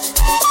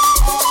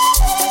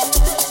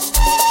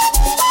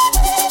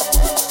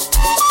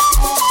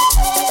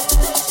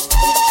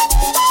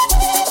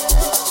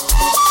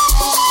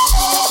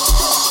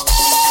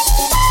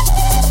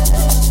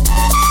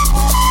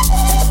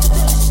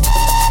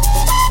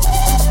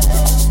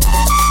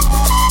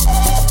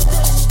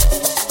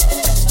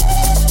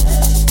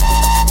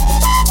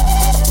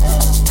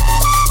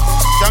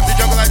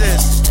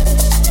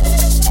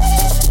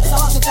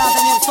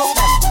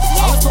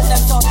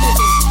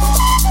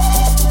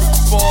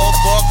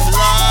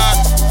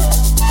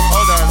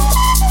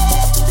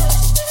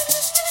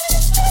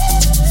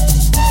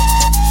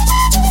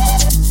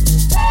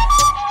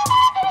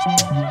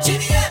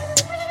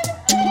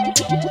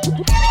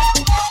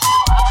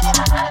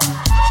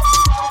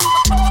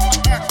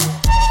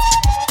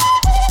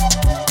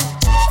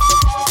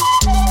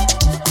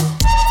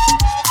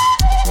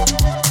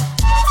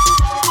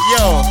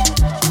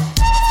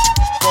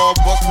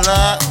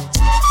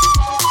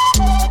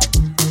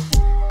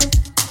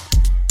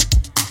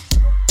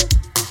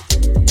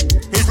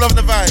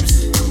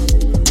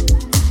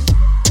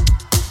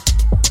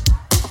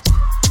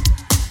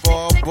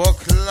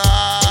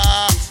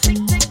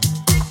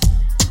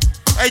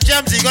 Hey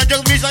Jamzy, you gonna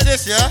juggle music like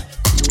this, yeah?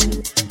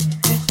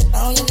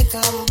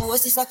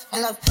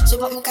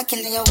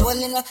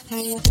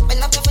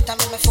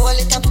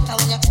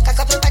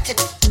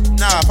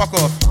 Nah, fuck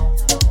off.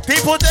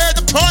 People there,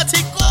 the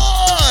party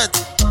good.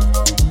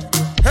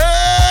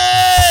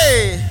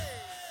 Hey!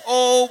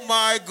 Oh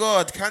my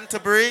God,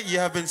 Canterbury, you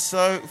have been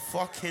so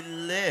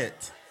fucking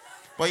lit.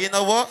 But you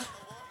know what?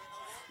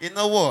 You're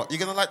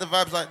gonna like the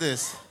vibes like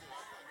this.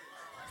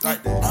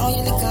 Like this.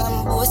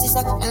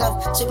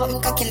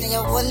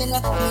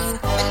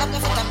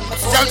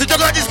 Jam to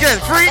juggle like this again.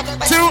 3,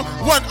 2,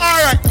 1,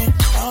 alright.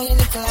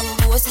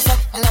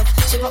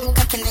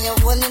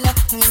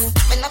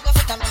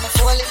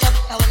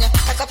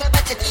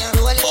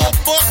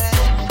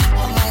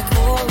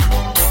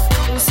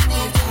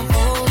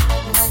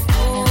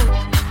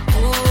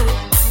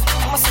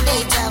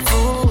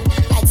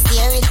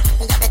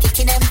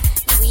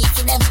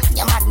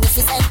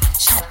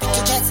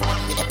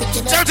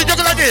 Jam to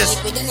juggle like this.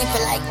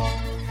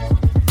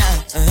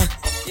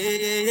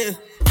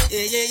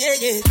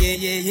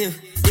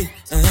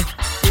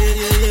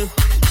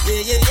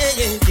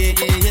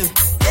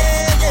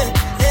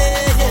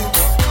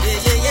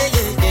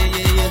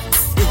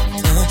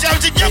 Jam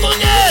to juggle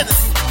again.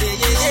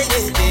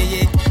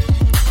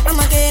 I'm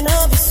again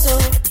over so.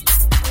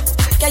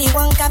 Yeah, you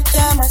won't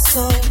capture my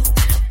soul.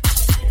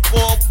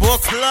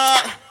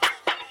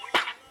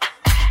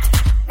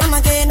 I'm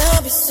again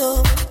over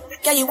so.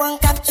 Yeah, you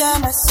won't capture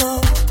my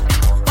soul.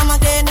 I'm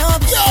again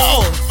over so.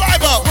 Yo,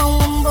 vibe up.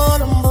 I'm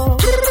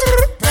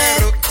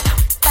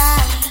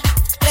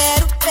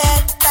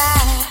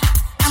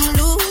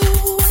loose.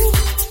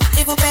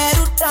 Even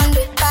better than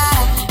the bar.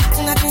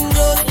 Nothing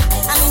goes.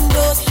 I'm in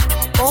dose.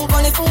 Won't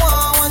call if you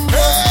want one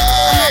dose.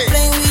 I'm not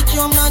playing with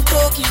you, I'm not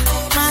joking.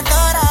 My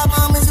thought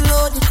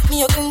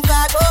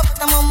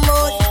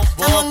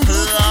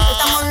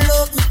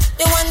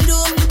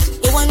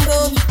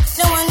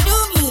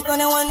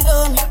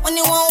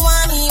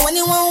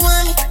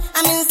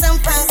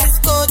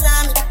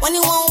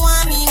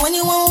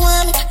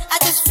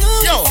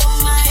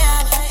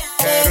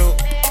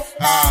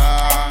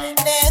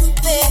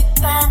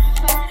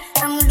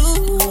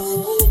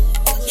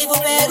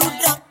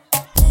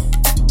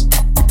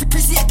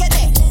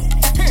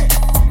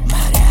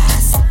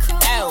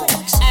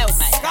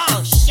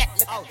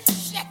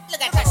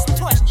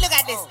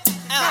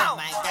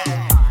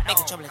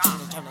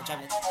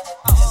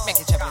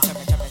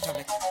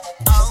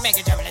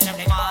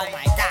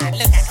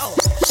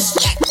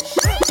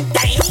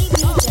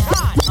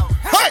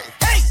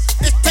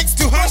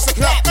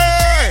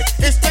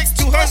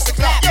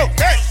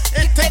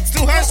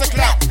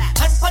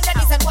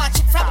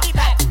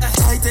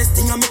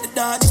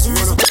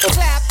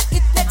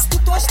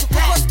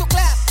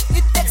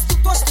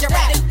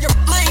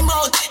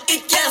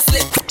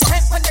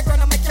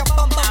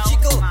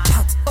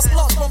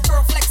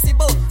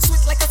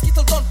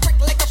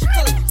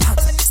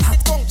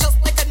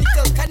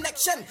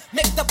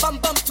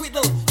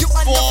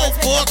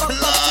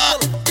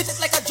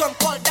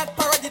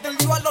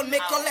done,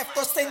 make your left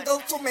or single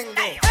to mingle.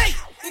 Hey!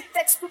 It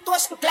takes two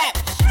toes to clap.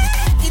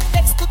 It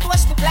takes two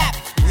toes to clap.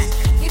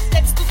 It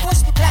takes two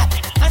toes to clap.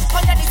 And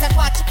on your knees and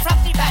watch it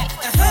from the back. It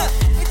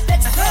takes It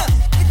takes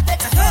It takes It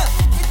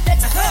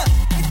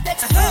takes It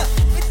takes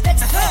It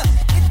takes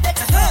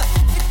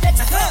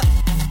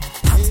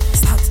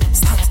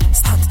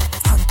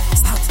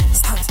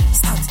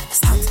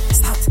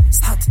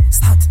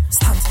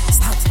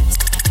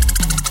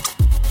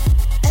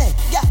Hey,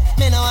 yeah,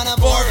 me no wanna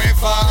boring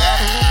fuck.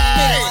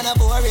 Me no wanna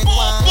boring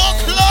one.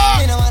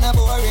 Me no wanna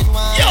boring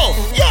one. Yo.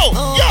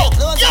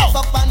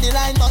 Fuck on the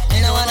line, but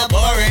me no wanna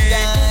boring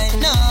guy.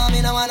 No,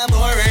 me no wanna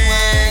boring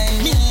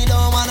one. Me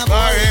don't wanna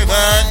boring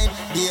one.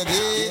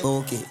 Baby,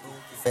 okay.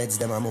 Feds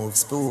them a move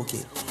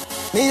spooky.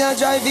 Me a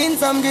drive in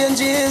from Green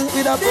Jail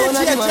with a phone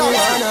and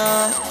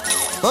marijuana.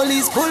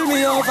 Police pull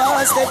me over,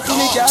 step to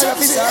me car,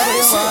 officer,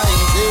 they wine.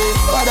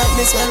 What that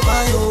me smell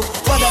by you?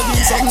 What that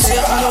mean someday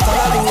I know what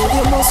I do?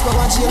 You must go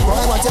and jail,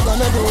 boy, what you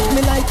gonna do? Me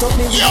light up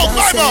me with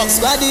dancing.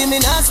 Squaddy, me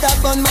not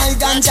stop on my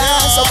ganja,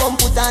 so come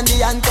put on the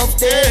handcuff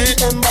tail.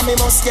 Remember me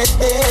must get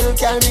bail,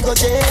 carry me go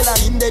jail, and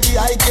in the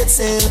I get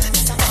sale.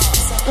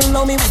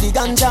 Love me with the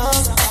ganja,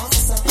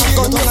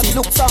 gun me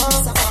look for,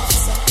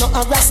 no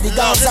harass the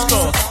Gaza.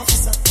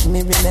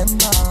 Me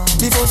remember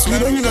before we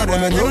don't need a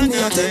one and run me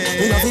a ten.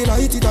 Me no feel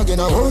like it again,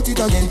 I want it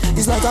again.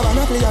 It's like I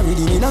wanna play a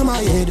rhythm in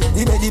my head.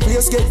 The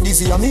place get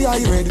dizzy and me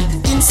I red.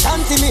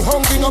 Instantly me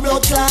hungry, no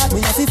blood clot.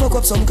 Me have to fuck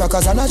up some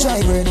crackers and a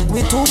dry bread.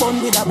 With 2 bun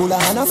with a bulla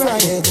and a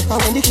fried head.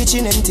 And when the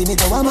kitchen empty, me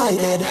go on my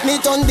bed.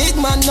 Me turn big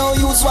man now,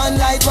 use one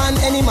light man.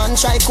 Any man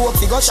try cope,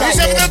 we go try.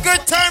 He's having a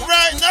good time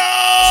right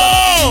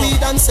now. We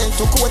done sell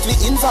to court, we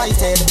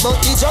invited.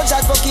 But the judge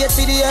advocate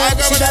for the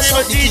earth. She does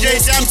not DJ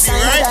Jamzy,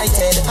 right?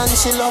 And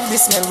she love the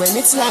smell when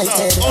it's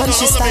lighted. And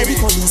she style the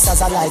police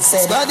as I like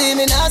said. Body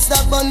me not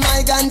stop on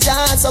my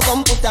ganja, so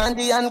come put on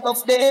the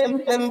handcuff them.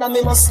 Remember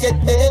me must get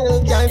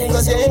bail, can't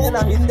go jail.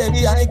 I'm in the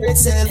high grade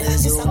cell.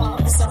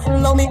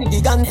 Love me with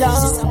the ganja,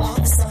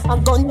 a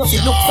gun no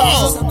fit look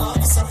for.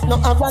 No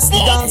harass the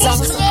Gaza.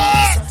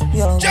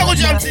 Juggle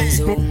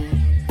Jamzy.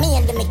 Me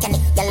and the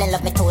mechanic, girl, I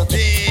love me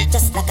toolkit.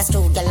 Just like a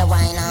screw, girl, I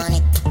wine on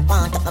it.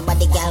 Want up my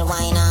body, girl,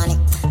 wine on it.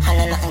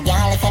 Hello, nothing,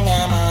 girl, if I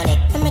name on it.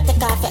 Let me take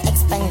off your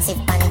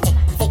expensive panty.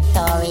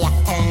 Victoria,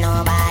 tell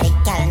nobody.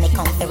 Girl, me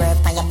come to work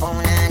on your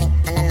phone on it.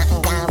 And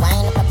nothing, girl,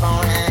 wine up a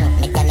phone on it.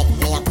 Mechanic,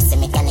 me a pussy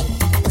mechanic.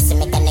 Pussy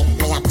mechanic,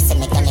 me a pussy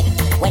mechanic.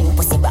 When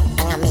pussy rock,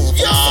 and I'm me.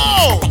 Yo!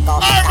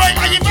 Alright,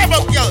 are you back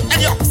up, girl?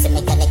 Pussy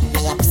mechanic,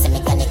 me a pussy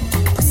mechanic.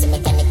 Pussy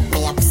mechanic,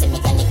 me a pussy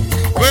mechanic.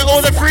 Where's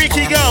all the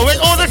freaky girl? Where's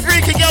all the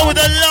freaky girl with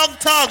a long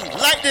tongue?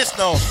 Like this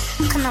now.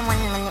 Come on,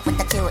 1 minute with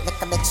the cute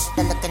little bitch.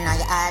 The look in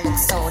your eye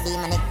looks so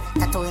demonic.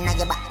 Tattoo in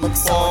your back looks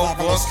so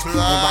devilish. You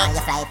want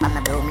you fly from my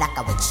broom like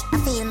a witch. I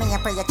feel me a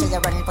prayer to you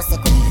run pussy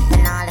quick.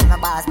 And all in my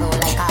bars go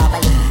like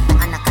Harvey.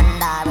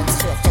 Anaconda and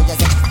straight to your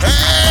zip.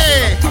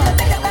 Hey!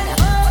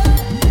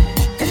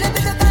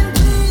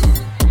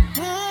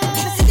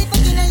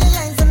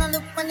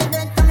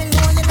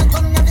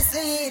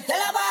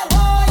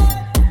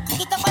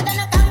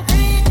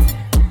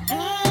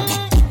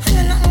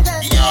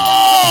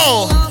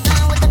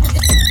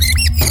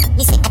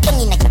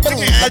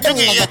 I don't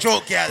get your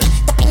joke, girl.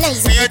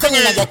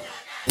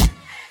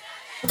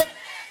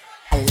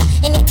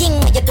 Anything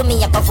when you do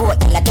me up a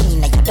vote, I don't in your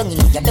neck. You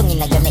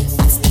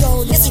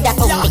see that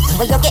phone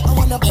where you get? You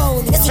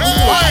see the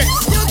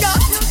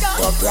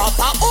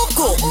Brother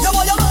Uku, you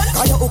want your man?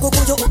 And your Uku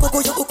dance.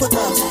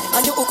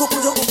 And your Uku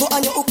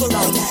and your Uku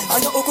round.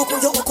 And your Uku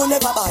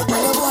never bite.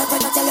 And your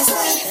boyfriend tell us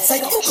say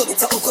your Uku,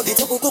 it's your Uku dance.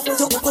 And your Uku and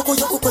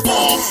your Uku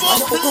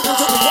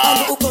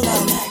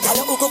round. And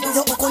your Uku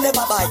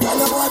never bite. And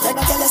your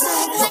boyfriend tell us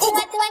your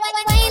Uku.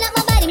 Wind up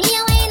my body, me a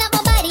wind up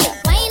my body.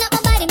 Wind up my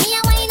body, me a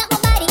wind up my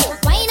body.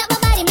 Wind up my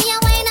body, me a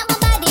wind up my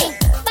body.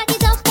 Back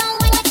it up down,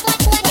 back it up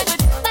down,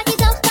 back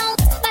it up down,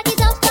 back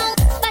it up down.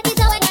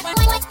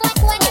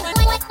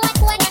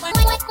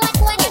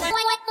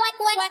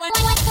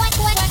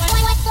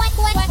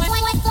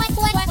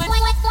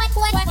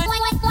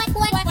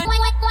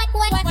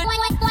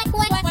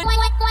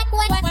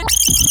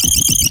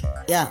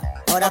 Yeah,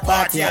 other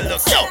party I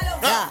look. Yo,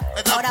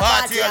 other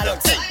party I look.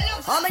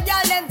 How my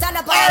girl them turn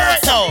up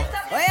Alright now.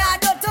 What you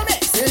do to me?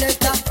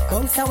 Selector,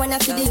 come so when I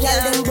see the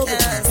girl them bubble.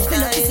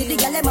 Spin up to see the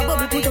girl them a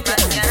bubble put up. You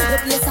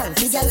play song,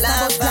 the girl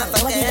stop up plan.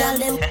 What the girl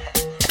them?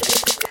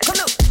 Come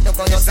on.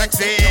 You're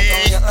sexy.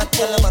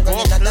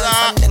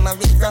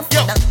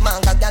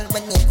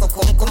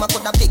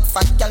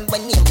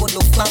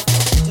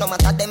 No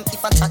matter them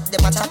if I chat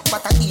them a chat,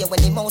 but I hear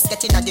when the mouse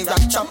get in a the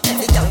rap trap.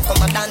 The girl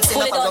come a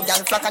dancing up a young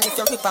girl flock, and if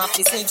you rip off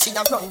the sleeve, she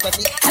a run with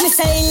it. I'm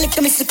saying, look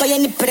at me, sick of your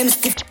nipple, them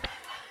stiff.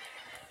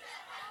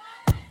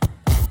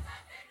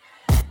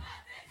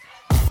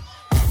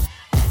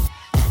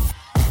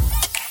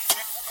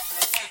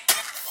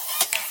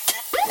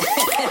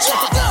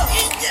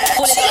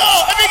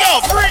 Let me go.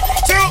 3,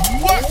 2,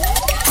 1.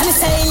 I'm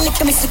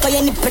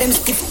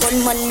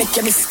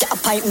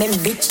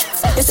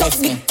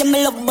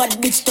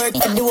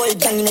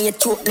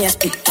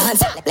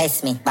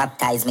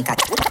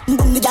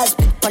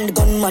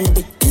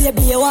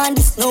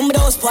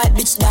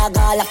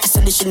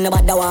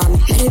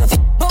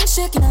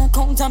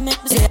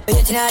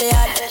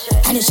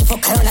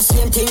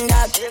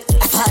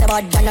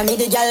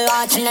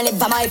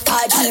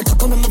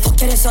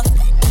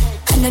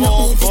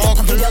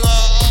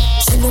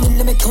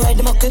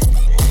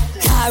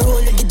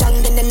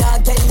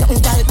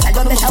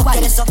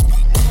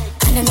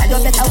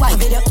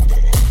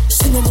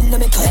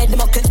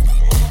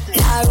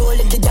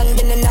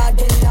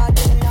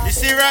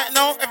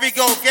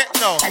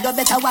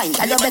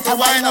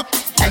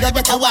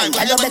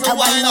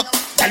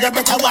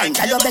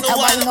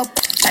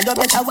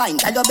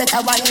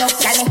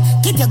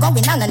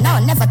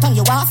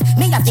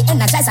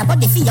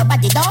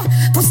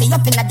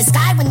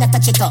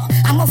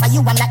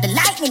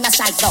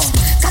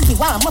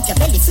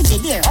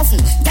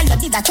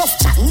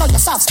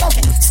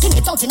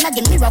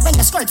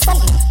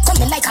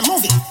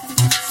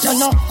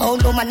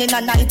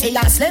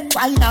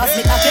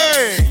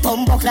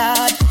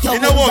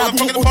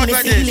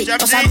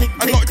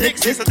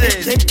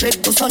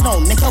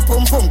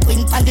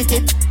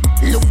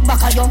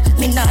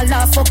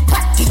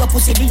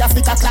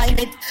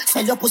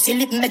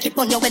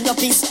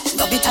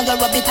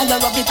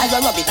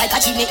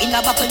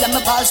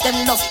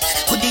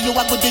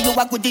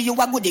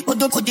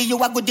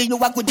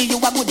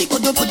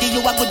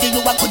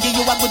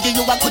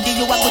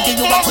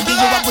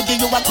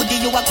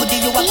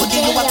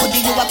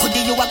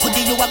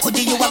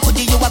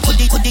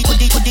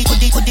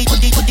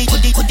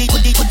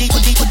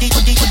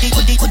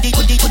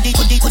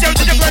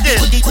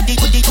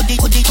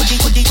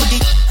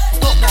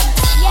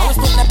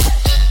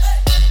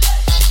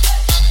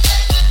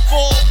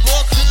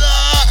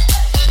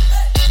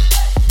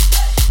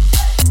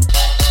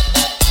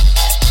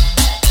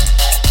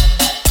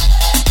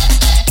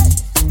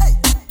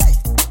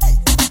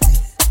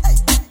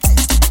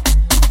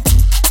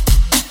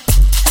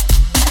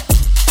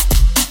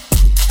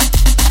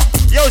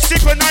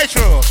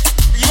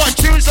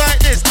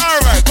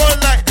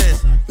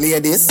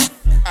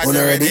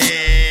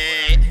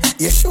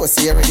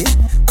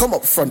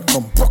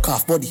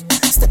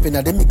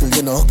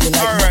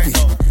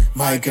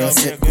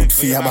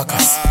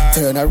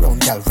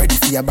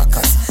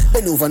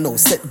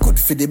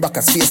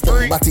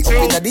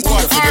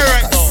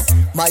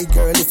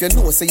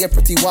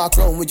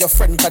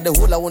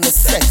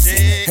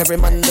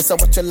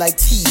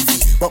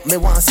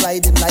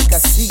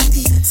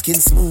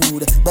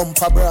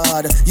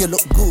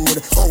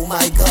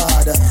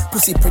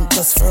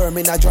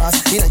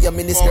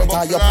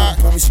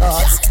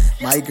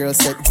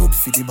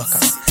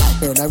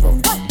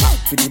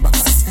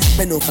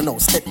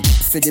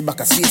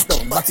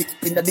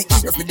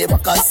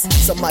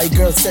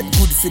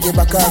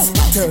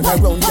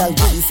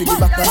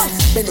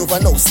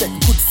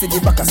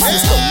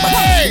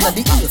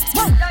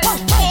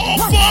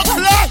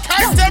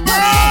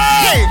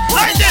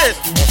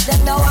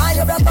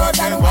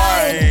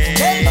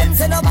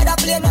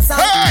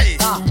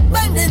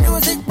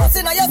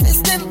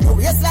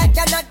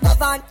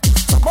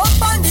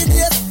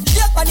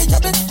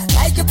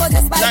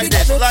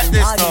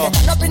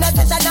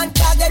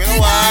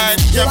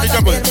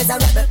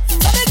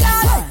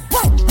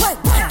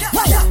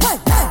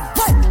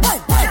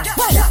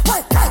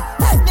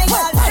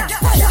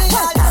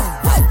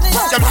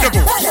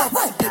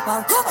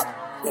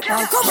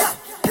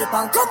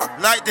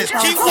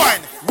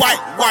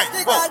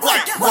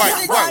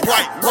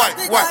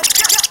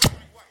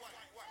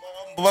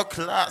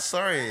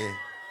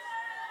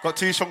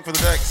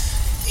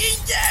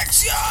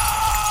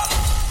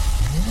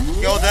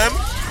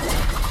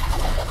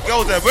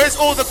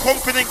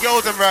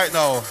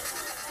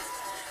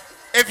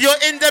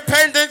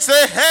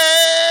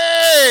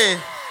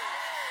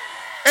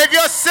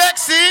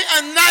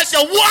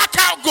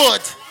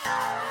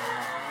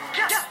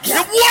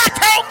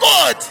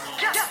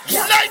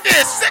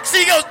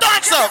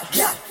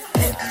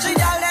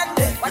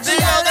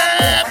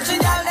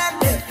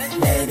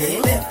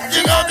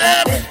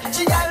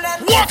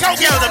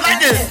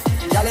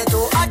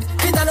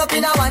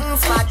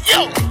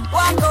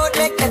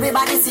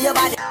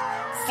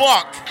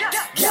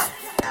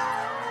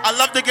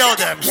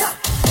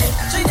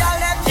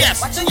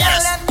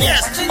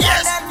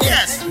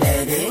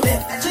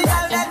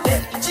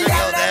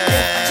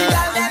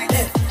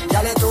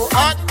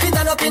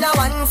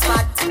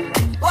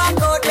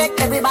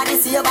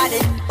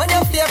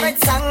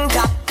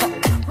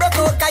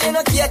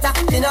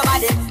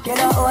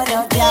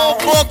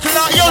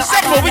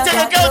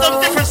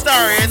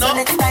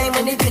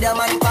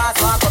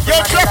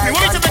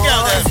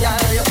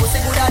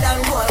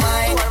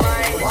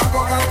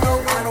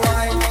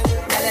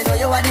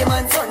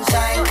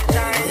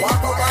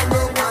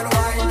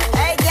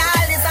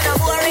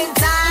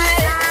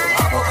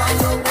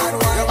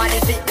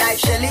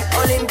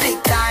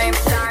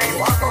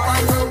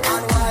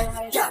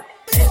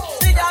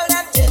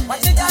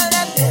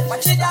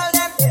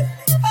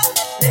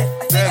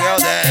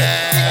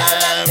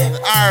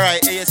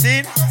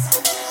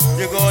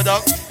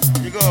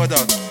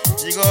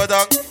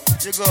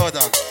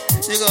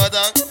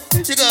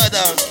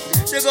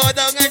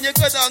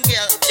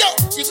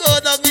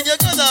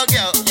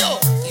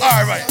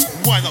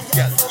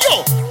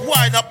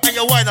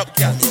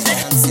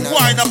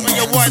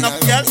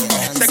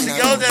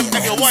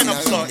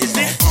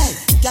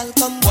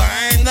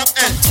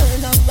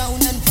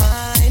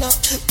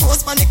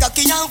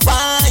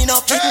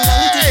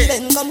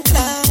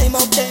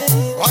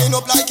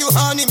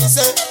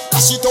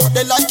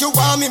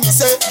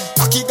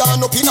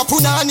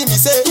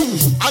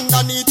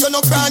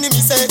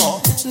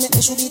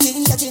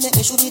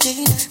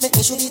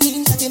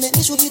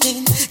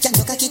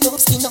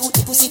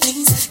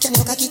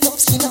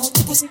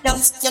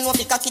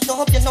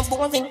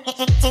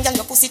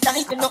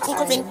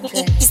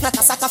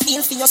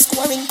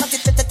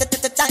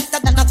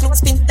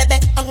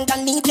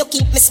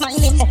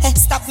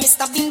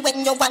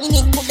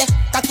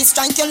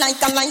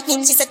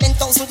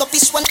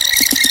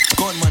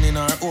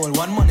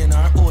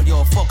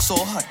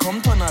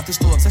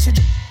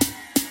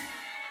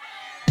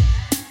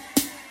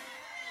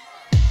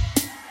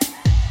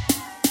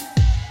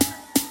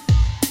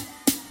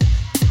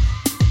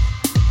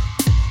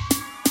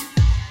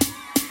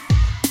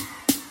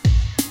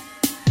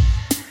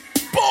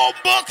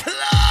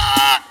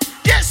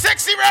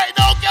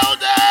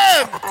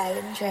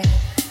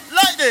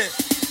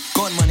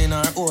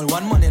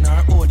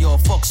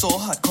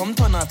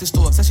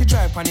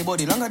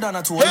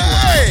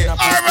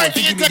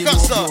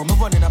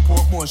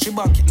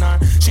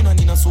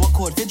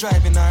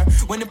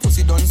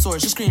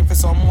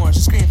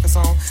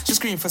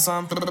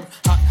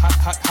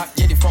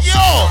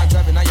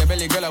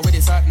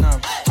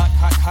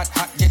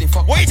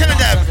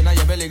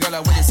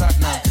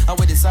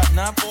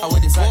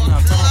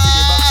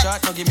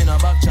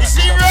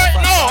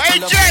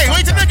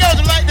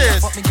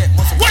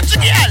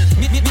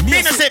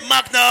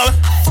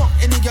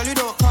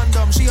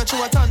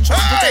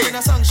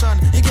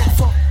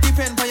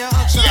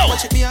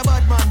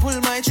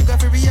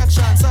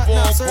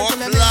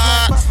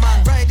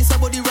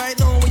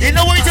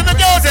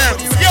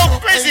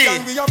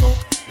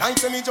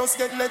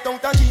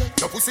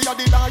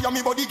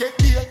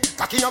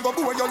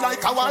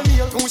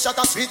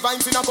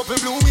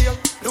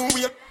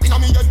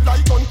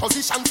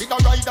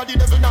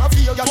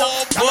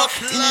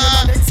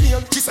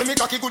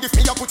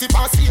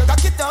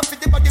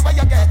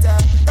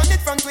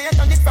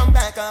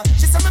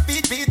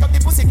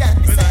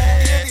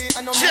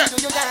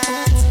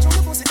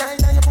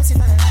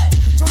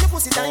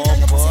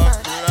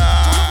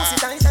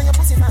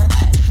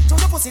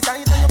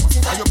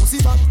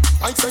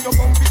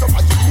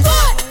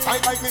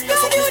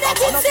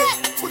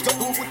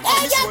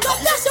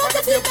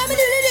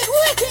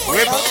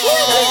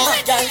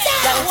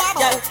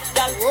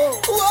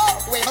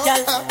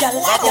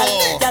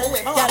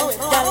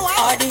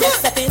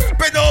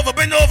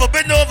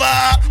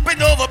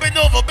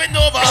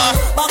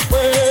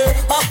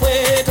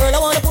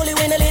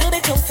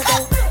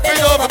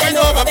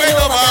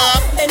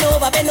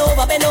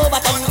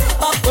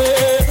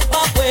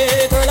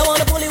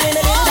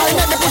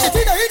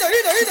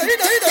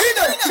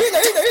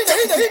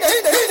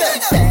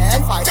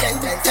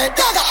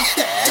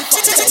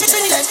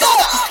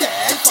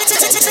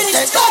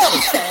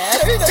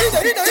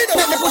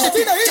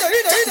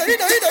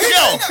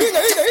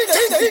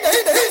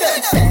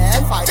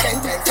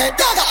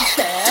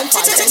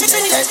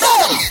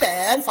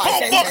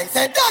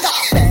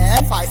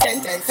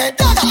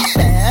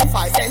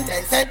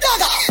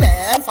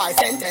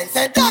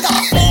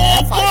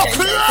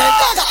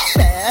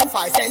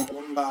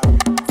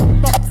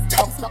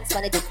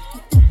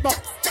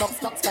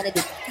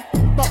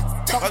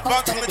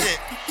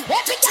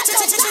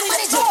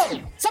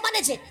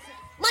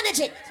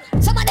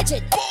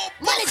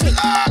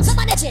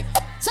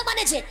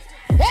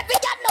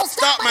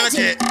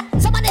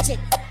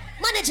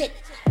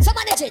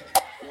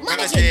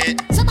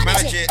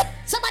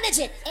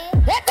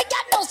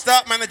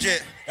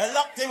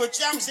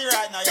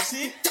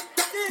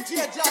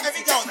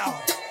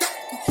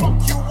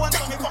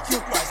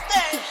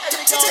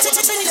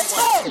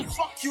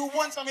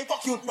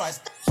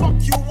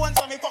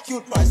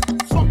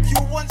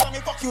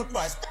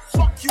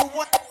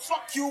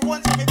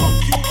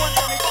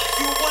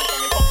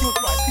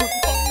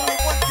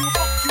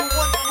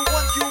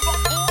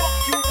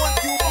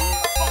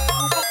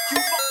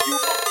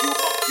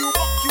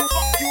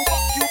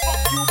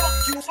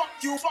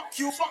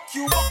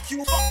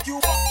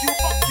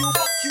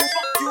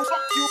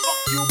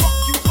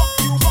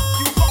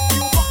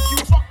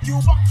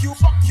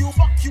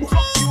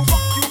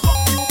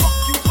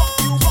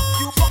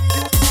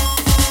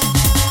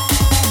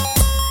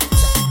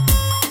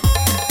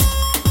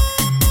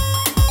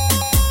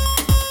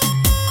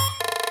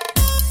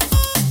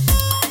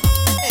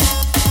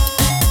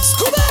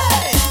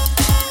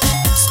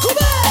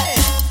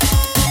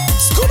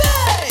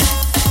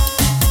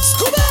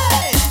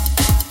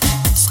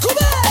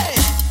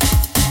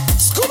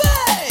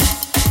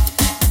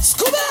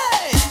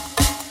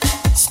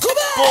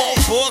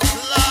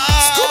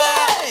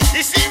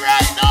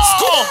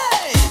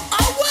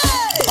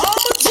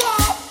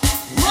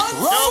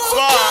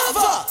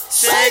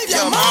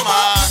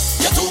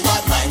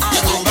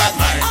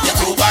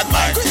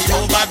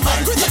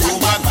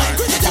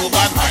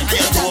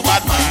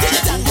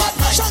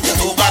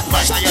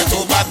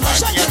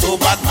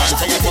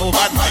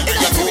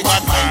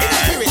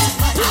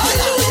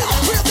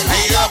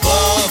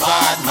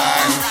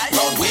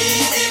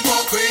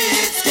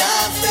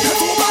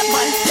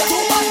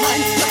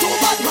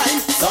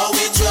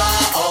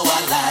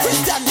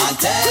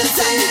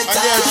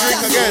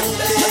again.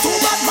 You're too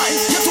bad mind,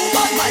 you're too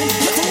bad mind,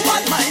 you're too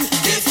bad mind.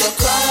 If the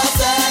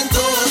cross and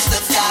goes the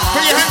sky.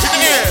 Put your hands in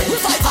the air.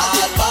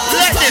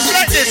 Like this,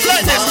 like this,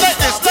 like this, like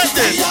this, like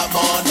this. We are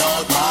born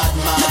out bad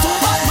man. You're too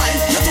bad mind,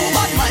 you're too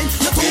bad mind,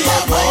 you're too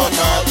bad mind.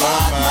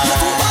 You're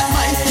too bad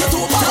mind, you're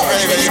too bad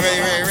mind.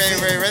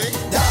 Ready?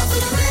 Dance to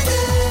the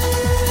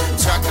rhythm,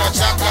 chaka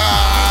chaka.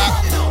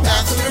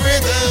 Dance to the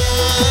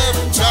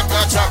rhythm,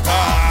 chaka chaka.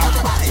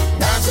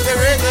 Dance to the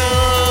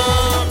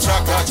rhythm,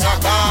 chaka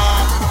chaka.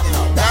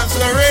 Dance to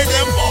the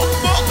rhythm,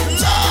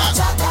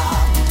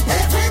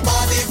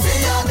 everybody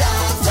feel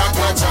dance,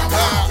 chaka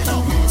chaka.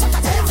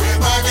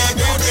 Everybody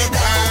do the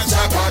dance,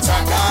 chaka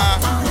chaka.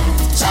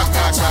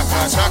 Chaka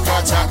chaka chaka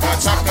chaka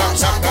chaka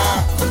chaka.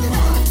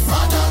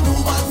 Father no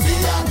man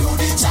feel do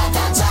the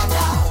chaka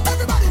chaka.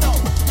 Everybody know.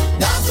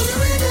 Dance to the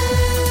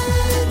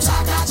rhythm,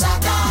 chaka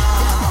chaka.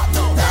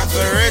 Dance to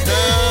the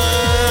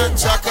rhythm,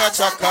 chaka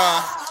chaka.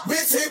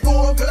 Missy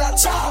boy for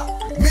cha,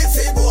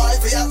 Missy boy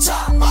for your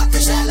cha, Matt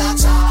Michelle a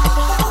cha,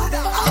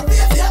 I'm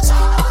here for your cha,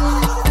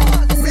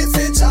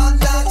 Missy John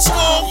la cha,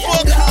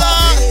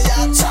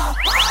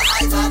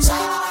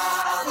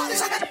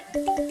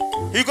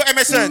 You got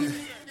MSN.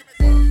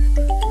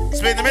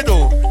 Split in the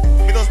middle.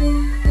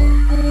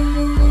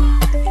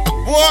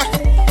 What?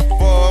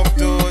 Boom,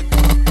 dude.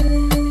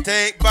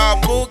 Take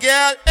bamboo,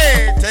 girl.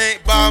 Hey,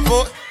 take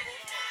bamboo.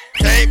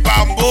 Take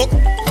bamboo.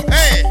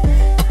 Hey.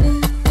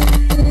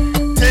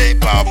 Take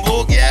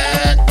bamboo,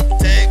 girl.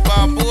 Take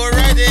bamboo,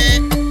 ready.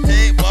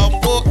 Take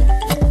bamboo.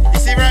 You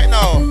see right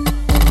now?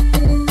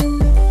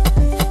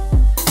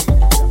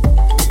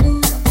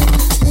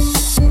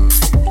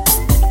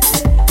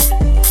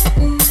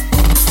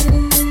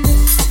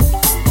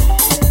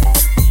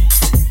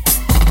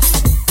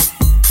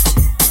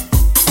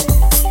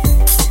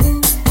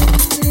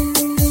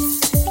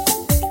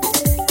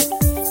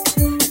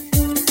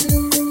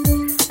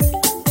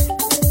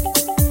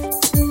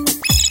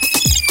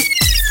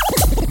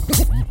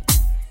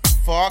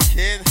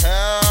 Fucking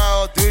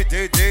hell. Do.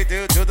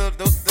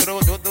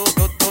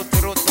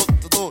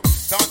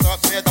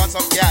 Dance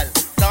up, girl.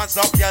 Dance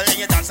up, girl, and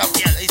you dance up,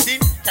 girl. You see?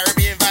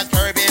 Caribbean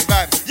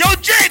vibe. Yo,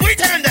 Jay, we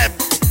telling them.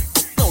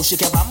 No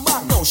shake your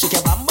bamba, no shake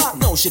your bamba,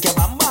 no shake your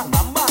bamba,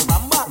 bamba,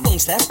 bamba, don't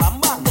step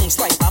bamba, don't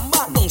strike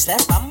bamba, don't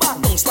step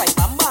bamba, don't strike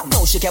bamba,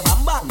 no shake your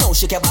bamba, no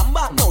shake your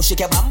bamba, no shake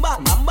your bamba,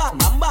 bamba,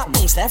 bamba,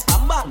 don't step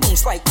bamba, don't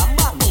strike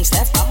bamba, don't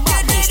step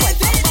bamba, don't strike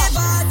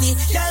bamba. body,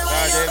 girl,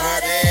 why your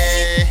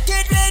body?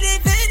 Get ready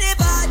for the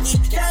body,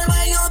 girl,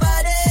 why your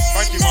body?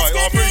 Thank you, Mike. I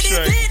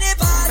appreciate it.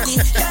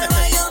 Girl,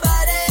 why your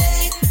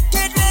body?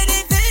 Get ready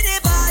for the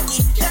body,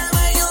 girl,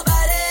 why your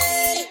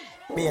body?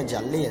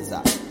 Major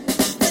laser.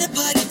 With a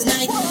party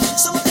tonight,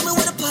 some of them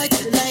want a party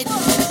tonight.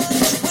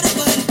 With a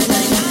party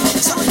tonight,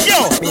 some of them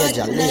want a party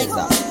Major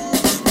laser.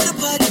 With a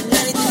party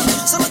tonight,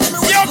 some of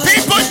them want a Yo,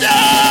 people,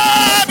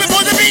 there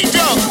before the beat,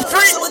 yo. 3,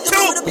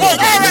 2, 1. All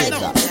right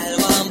now.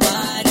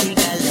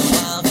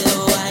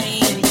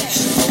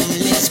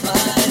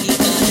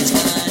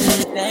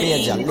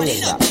 Major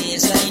laser.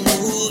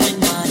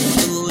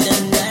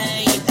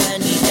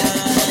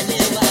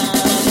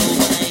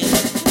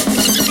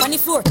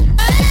 24.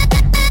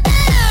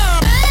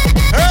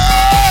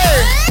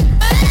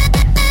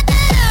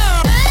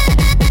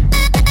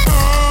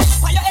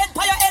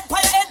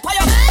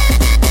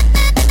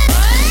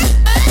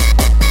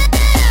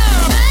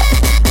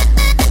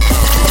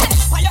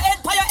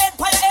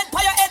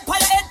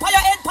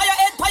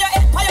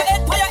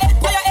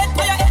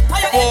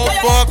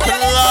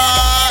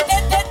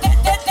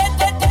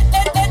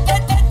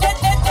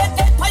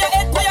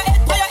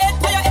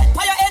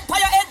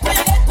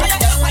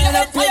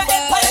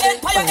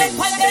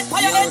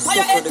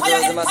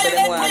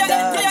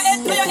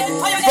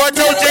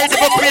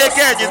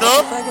 You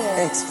know?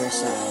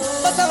 Expression.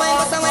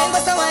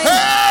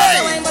 Hey!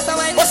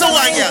 What's a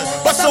wine, girl?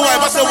 What's a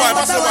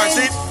wine?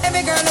 See?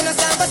 Every girl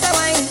understand what's a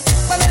wine.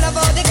 But me love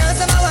all the girls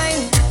in my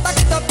wine. Back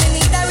it up, you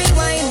need a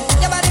rewind.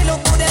 Your body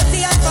look good,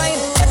 healthy and fine.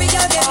 Every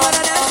girl get one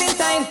of dancing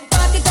time.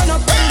 Party turn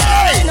up, bring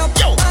girl wine up.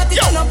 Party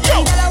turn up,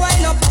 bring girl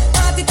wine up.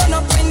 Party turn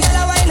up, bring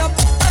girl wine up.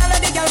 All of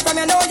the girls from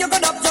you know you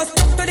good up. Just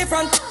look to the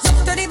front,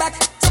 look to the back,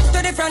 look to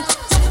the front,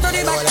 look to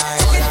the back.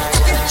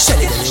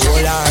 Shake it,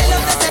 roll on.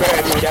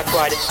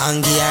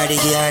 Angie hardy.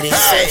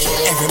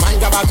 Every man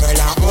grab a girl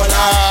and hold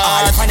her.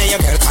 All the fun of your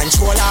girl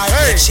control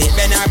her. She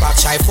bend her back,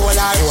 shy fall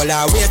her. Hold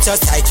her weight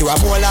just like you a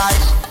molar.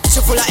 She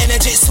full of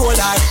energy,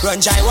 solar. Run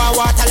dry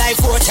water like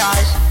water.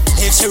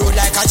 If she rude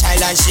like a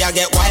child and she a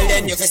get wild,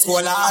 then you can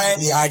scold her.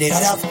 Give her the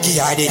da-dap,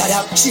 give her the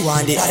da-dap. She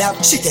want the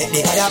da-dap, she take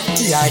the da-dap.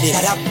 Give her the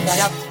da-dap.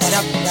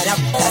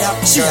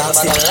 She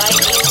asks it.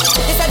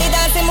 This a the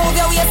dancing move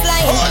your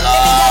waistline.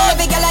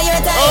 Every girl of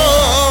your time.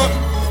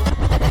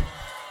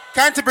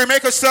 Canterbury,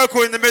 make a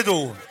circle in the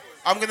middle.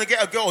 I'm gonna get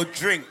a girl a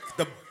drink.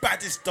 The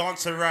baddest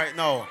dancer right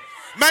now.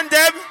 Man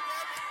them,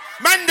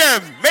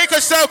 make a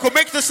circle.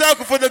 Make the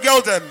circle for the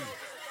girl them.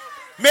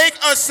 Make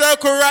a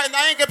circle right now.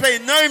 I ain't gonna play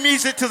no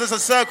music till there's a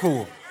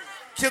circle.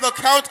 Till the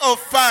count of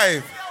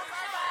 5.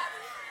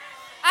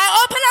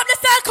 open up the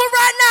circle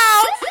right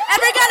now.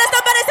 Every girl is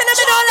somebody's in the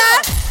middle.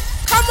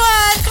 Come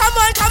on.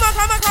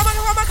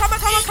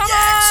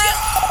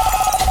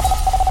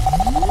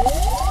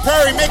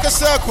 Perry, make a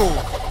circle.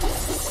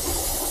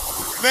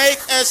 Make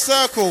a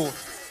circle.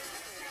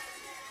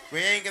 We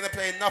ain't gonna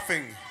play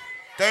nothing.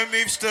 Don't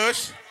move,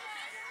 Stush.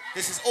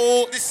 This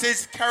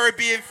is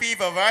Caribbean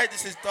fever, right?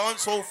 This is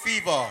dancehall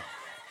fever.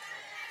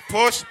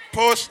 Push.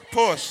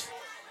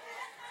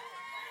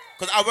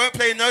 Because I won't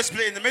play no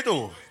split in the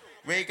middle.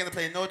 We ain't gonna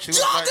play no tunes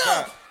like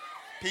that.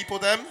 People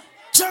them.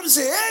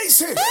 Jamzy,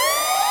 easy.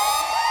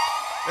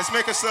 Let's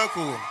make a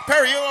circle.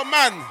 Perry, you're a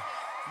man.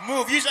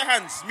 Move, use your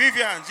hands. Move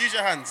your hands, use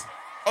your hands.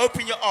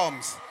 Open your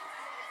arms.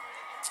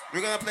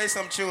 We're gonna play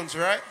some tunes,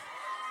 right?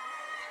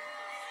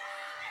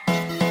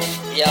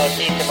 Yo,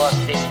 Tita Boss,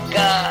 this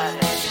guy.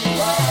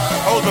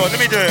 Hold on, let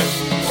me do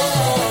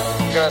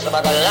it. Girls, am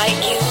I gonna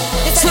like you?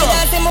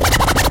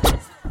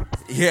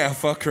 Yeah,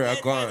 fuck her, I'm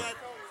gone.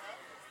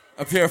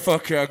 Up here,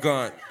 fuck her, I'm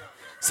gone.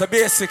 So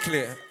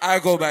basically, I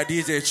go by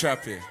DJ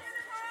Trappy.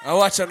 I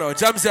watch her now.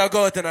 Jamzy, I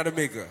go out in the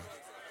migger.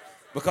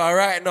 Because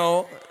right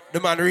now, the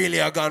man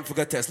really are gone for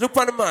the test. Look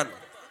on the man.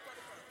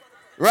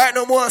 Right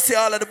now, I want to see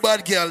all of the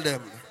bad girl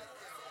them.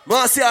 I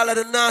want to see all of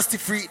the nasty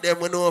freak them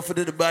when know for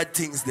do the bad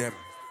things them.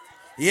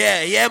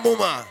 Yeah,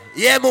 mama.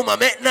 Yeah, mama,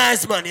 make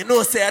nice, man. You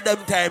know, say at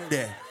them time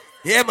there.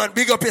 Yeah, man,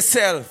 big up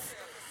yourself.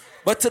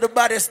 But to the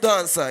baddest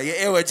dancer, you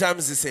hear what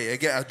Jamzy say, you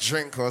get a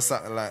drink or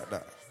something like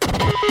that.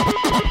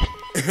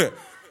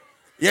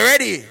 You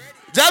ready?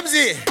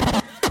 Jamzy,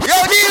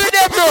 yo, deal with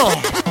them now.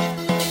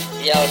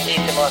 Yo,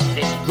 Tita Boss,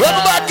 this guy. Where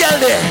the bad girl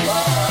there?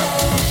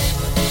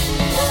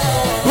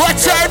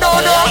 Watch her now,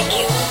 no?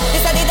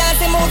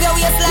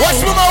 Watch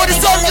mama with the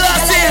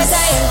sunglasses.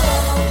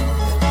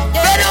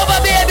 Bend over,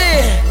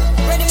 baby.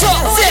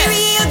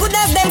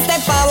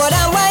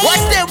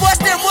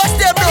 Watch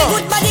them now.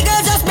 Good body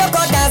girl just broke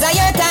out cause of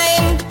your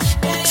time.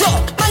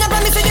 Man, I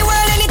promise you the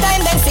world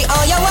anytime, then see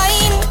all your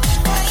wine.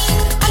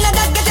 And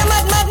that get you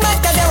mad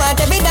cause you want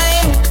every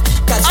dime.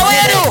 How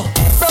you do?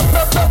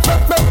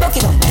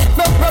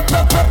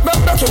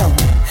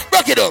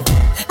 Broke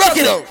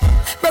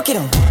it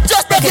down.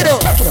 Just break it down.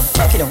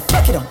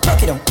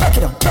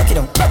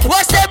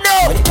 Watch them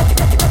now.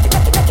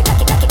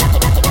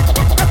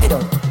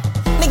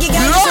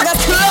 Blood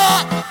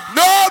clot.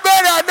 No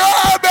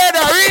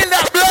better. Real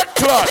that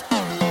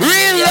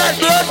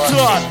blood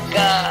clot.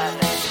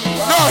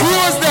 No, who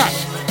was that?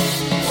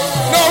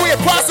 No, wait,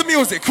 pass the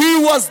music.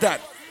 Who was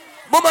that?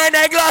 Mama in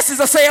her glasses,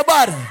 I say you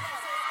bad.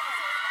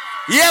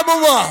 Yeah,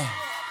 mama.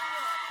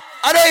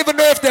 I don't even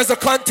know if there's a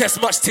contest,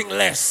 much thing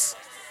less.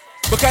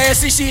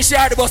 Because you see she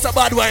had about a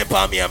bad wine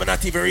for me, I'm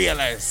not even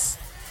realize.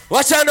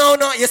 Watch her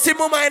now. You see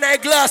mama in her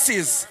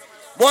glasses.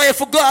 Why you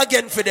forgot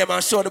again for them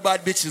and show the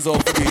bad bitches how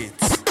to do it.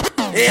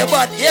 Yeah,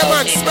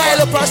 man,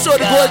 smile up and show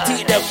the gold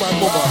teeth them, man,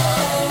 mama.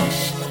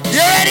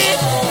 You ready?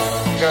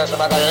 Girls,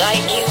 am I gonna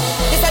like you?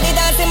 This is the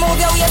dance, move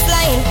your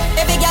waistline.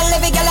 Every girl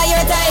on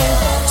your time.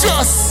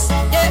 Just.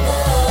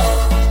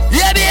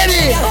 Yeah,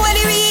 baby. When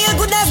the real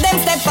good as them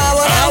step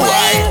forward and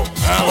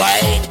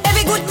wine.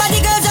 Every good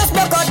body girl just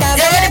broke out down.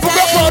 Get ready for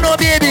broke out now,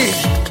 baby.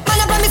 Man,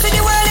 I promise you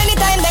the world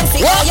anytime, then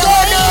see how you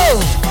wine.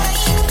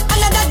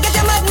 And that get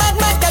you mad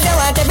cause you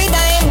want every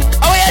dime.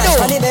 How you do?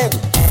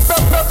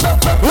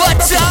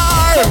 Watch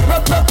out!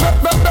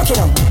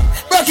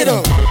 Rock it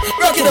on.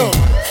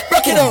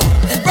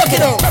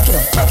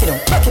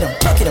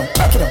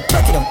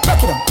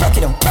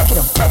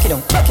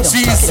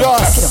 Jesus. Go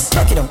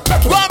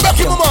on, rock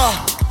it, mama.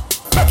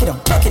 Go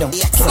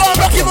on,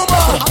 rock it, mama.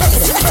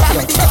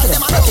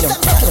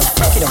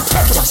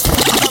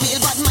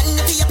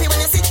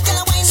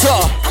 So.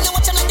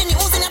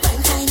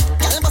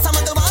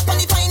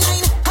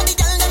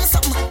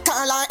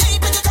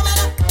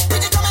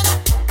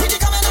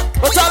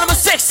 What's all of my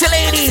sexy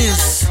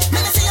ladies?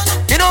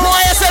 You know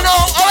why I say no?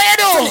 How you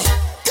do?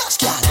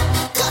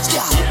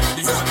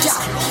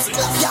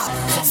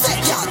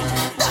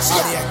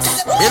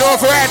 You know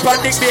for right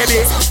panding,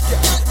 baby.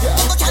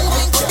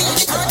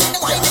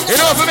 You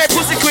know for me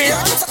pussy queen.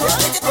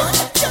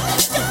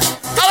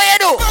 How you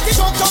do?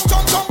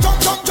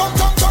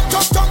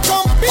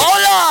 Oh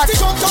Lord.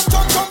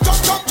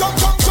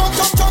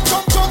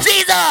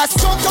 Jesus.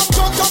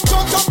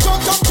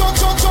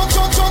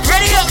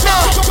 Ready up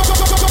now.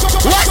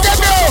 Watch them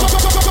now.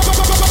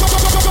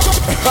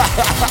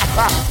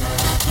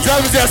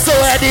 Jamzy are so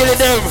ideal in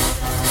them.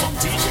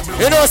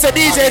 You know, it's a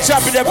DJ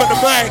chopping them on the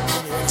mic.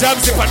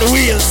 Jamzy on the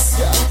wheels.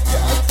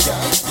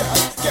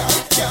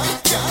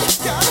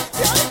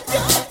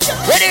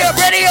 Ready up,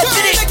 did it?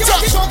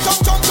 Jump.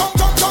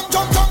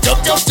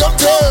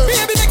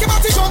 Baby, make your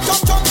body jump.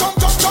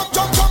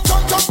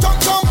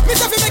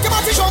 Mr. Make your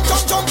body jump.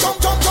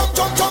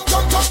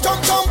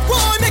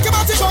 Boy, make your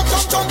body jump.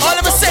 All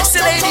of the sexy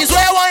ladies,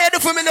 what you want you do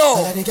for me now?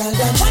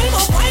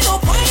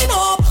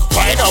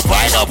 Wind up.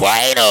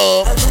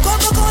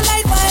 Go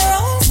like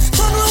virus.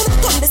 Turn round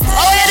the side.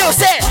 How you do,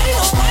 say?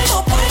 Wind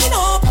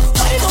up.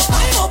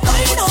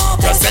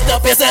 Just set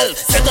up yourself.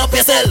 Set up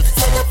yourself.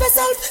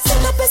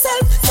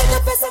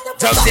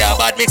 Jamzy a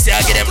bad mix, I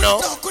get them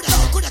now.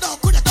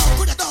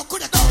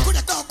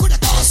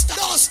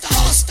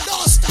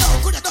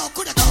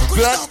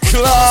 Blood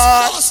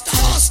clot.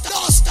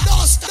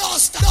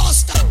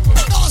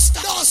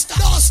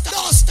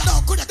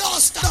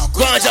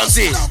 Go on,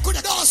 Jamzy.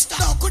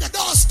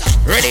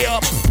 Ready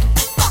up. 6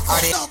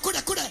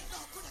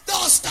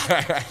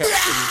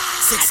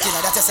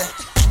 killer, that's it.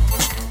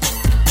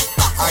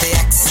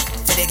 RDX,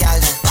 for the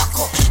girl.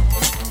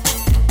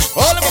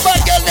 All of my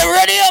bad girls, they're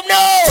ready up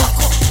now.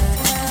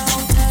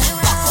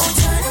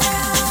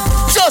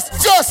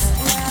 Just.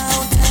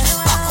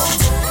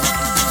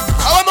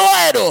 How am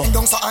I do?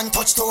 Don't so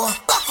untouched to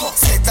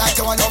sit like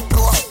you want to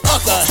blow.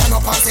 Stand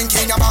up and sink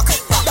in your back.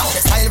 Down the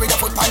style with the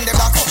foot on the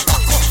back.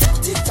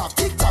 Tick tock,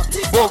 tick tock,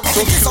 tick tock.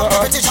 This up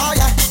pretty shy.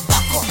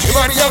 You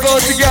want to go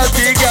to girl,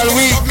 big girl,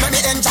 weak.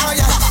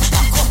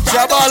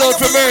 Jab all out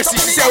for mercy,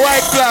 she say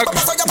white flag.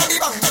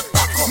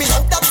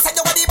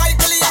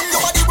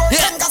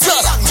 Yeah, just.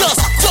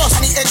 And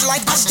the edge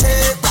like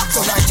ashtray. So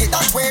like it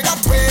that way.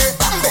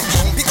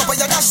 Pick up on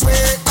your dash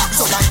way.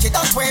 So like it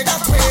that way.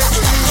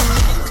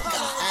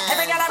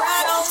 Every girl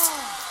around us,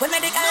 when they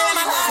dig on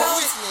my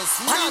house,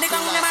 one dig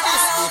on my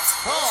house.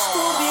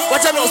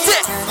 What you know,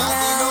 sit?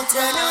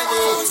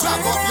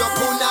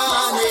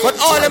 But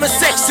all them are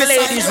sexy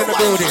ladies in the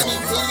building.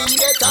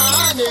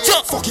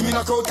 Fuck him in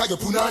a crowd, cause you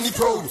punani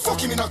pro.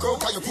 Fuck him in a crowd,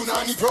 cause you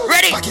punani pro.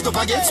 Ready? Back it up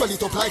again, swell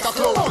it up like a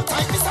cloud.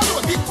 Type Mr.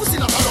 Lord, big pussy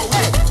not allow.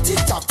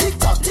 Tick tock, tick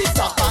tock, tick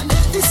tock, and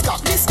this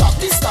cock, tick tock,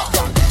 tick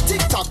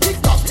tock.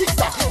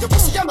 Your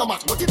pussy a no man,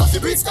 but it has the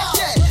bridge.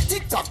 Yeah,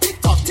 tick tock,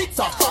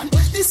 and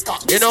this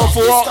cock. You know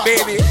for walk,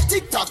 baby.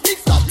 Tick tock.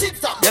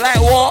 You like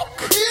walk?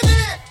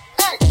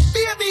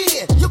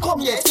 Baby, you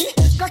come here,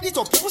 Cock it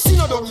up, your pussy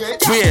not done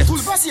yet. Wait.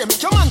 Full brass here,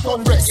 make your man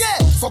turn breast. Yeah,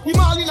 fuck me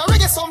all in a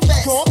reggae song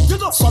fest. So, you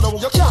just swallow,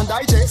 you can't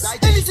digest.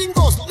 Anything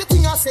goes, the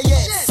thing I say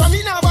yes. So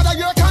me now bother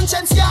your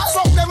conscience, yeah.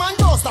 Fuck them and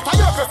those that are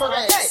your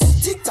preference. Hey,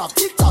 tick tock,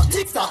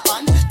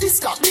 and this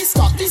cock,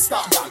 down. Tick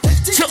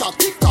tock,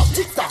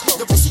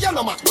 the pussy a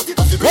no man, but it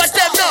has the bridge. What's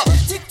that now?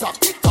 Tick tock,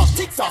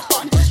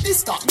 and this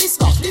cock,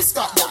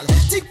 down.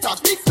 Tick tock.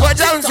 What,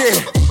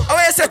 Jamzy? How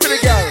are you say to the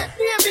girl?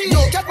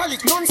 No,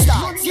 Catholic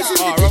non-star. Give you the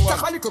tick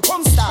tock and little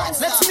pump stars.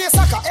 Let's play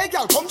soccer, hey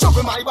girl, come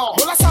juggle my ball.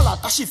 Hold a salad,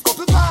 a shift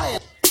couple pie.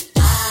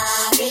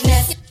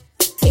 Happiness,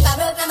 if I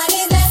broke my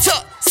business.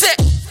 Sit.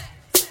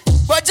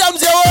 But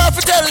Jamzy, what have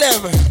to tell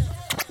them?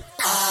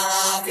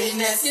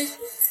 Happiness,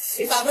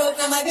 if I broke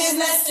my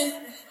business.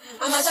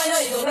 I'm a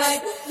China, you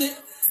right.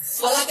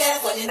 All I care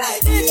for the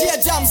night. DJ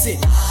Jamzy.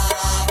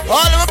 All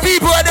of the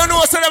people I don't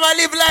know, so them I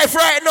live life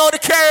right now, the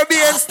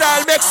Caribbean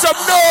style, make some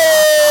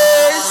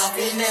noise.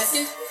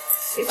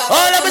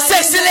 All of the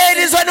sexy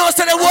ladies I know,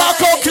 so they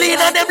walk out clean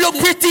and them look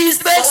pretty,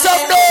 make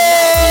some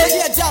noise.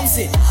 DJ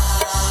Jamzy.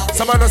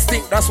 Some of us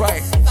think, that's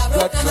why.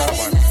 Blood clot,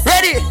 man.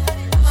 Ready?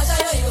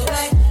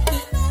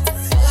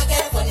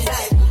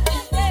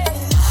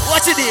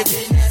 Watch it deep,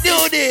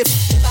 do deep.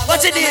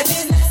 Watch it deep,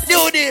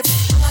 do deep.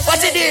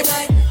 Watch it deep,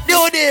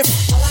 do deep.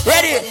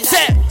 Ready,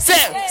 set,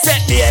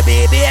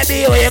 baby,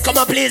 when you come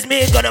and please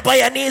me, gonna buy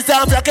your knees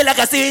and block it like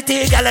a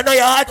CT. Girl, I know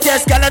you're hot,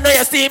 yes, girl, I know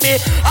you see me.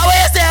 How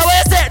you say,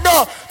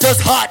 no, just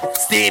hot,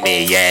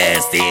 steamy,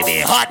 yes, steamy,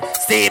 hot,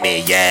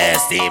 steamy,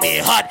 yes, steamy,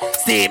 hot,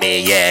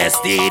 steamy, yes,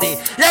 steamy.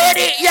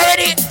 You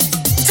ready,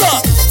 go.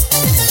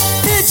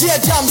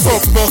 DJ Jamzy.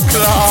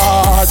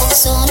 Clot.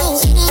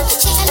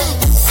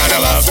 I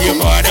love you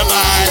more than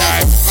my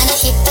life.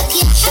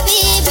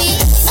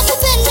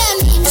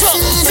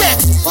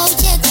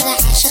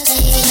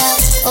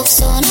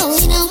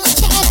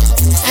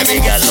 Every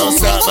girl knows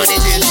stop money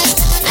thing.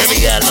 Every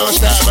girl knows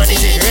stop money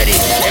thing. Ready?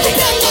 Every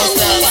girl knows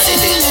stop money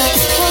thing.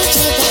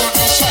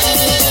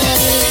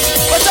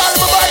 But all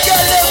my bad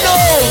girls them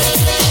know.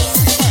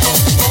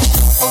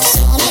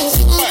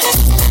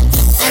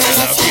 And I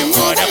love you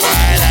more than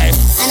my life.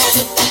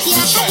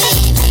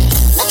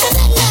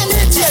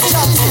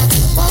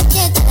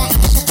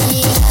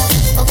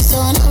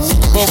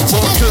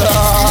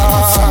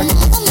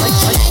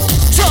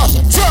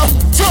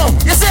 Jump,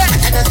 you say?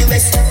 Better than the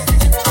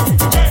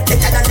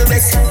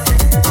rest.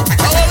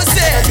 How I was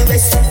saying?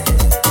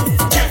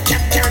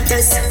 Can't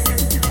test.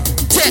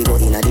 Go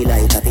in a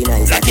delight, happy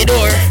nice. Lock your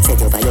door.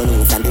 Set you by your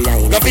knee from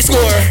behind. Drop your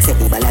score. Set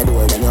the ball a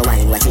door when you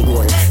wine, watch it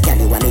goal. Girl,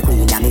 you are me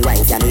queen, and me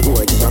wife, and me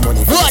gold. Give your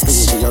money for the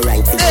speed, your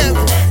right for the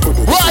roll. Put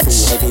it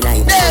free every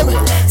night.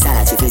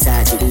 Sachi for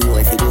Sachi, the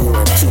whole for the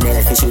whole.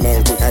 Chanel for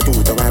Chanel, put a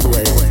two to a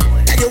bowl.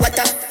 Tell you what,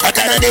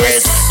 hotter than the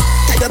rest.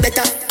 tell you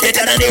better,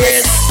 better than the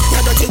rest.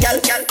 Now dirty girl,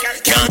 can't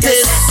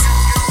test.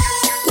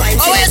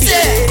 How is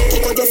it?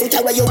 Kick out your foot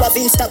away, you have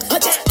in stock. Tight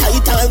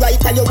and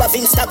right, and you have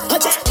in stock.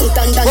 Put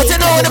underneath. But you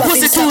know when the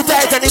pussy too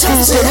tight and it's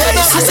too good.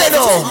 I said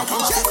no.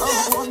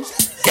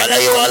 Girl,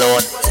 are you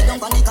alone?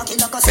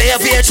 Say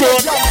up your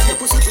throat.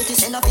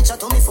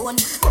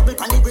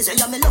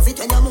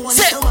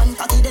 Sit.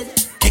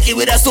 Kick it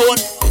with a stone.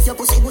 If your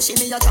pussy bushy,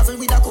 me a travel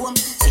with a comb.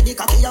 See the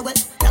cocky a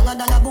wet, longer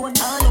than a bone.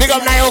 Big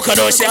up Naoka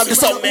though, she have the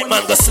something make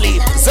man go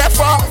sleep.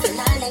 Zephyr.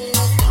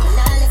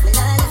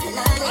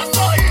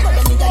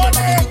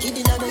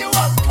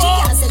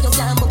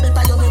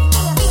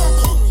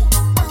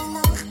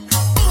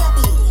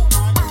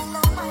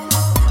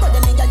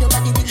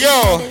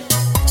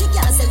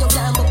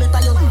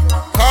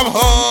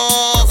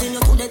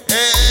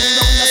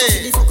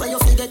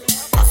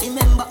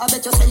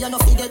 you no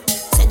forget.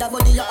 Say that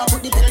body you put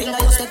the pep in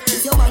your step.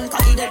 If your man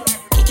cocky dead,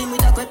 kick him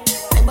with a grip.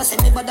 Remember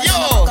say me bad you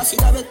fuck a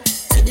cigarette.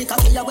 See the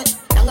cocky you wet,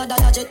 longer than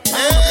a jet.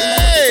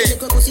 Hey,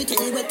 little pussy till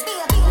you wet.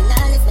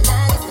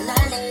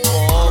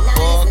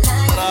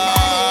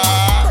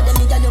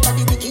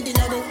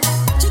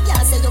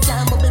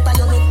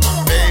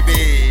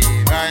 Baby,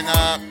 right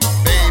now,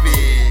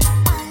 baby.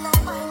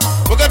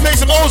 We're gonna play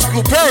some old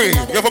school. Perry,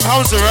 you're from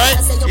Hausa, right?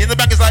 You in the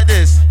back is like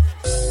this.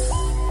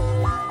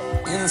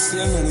 I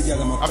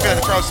feel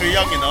the crowd's too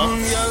young, you know.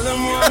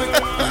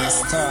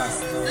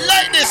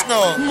 Like this,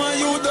 no.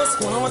 You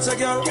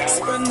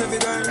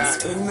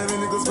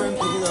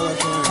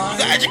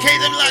gotta educate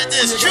them like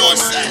this. June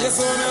says,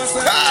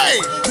 hey!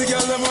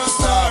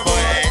 Star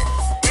boy.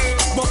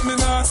 But me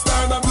not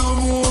star the blue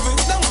movie.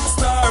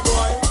 Star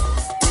boy.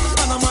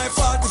 And on my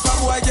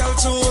 45 boy girl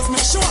choose me.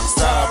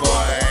 Star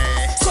boy.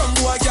 Some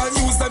boy girl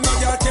use them, no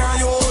girl can't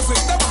use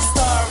it. Them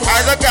star boy.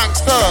 I'm a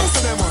gangster.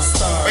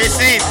 But you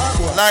see,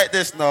 like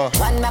this now.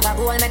 One bag of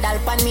gold medal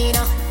pan me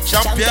now.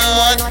 Champion.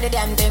 Know the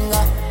damn thing.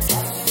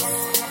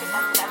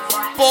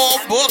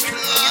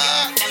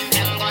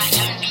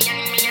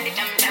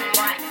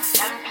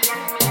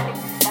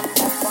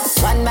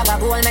 One bag of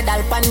gold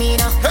medal pan me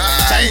now.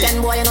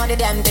 Champion boy, you know the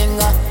damn thing.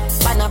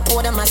 Man, I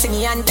pour them a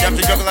singing and you have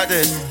to juggle like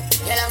this.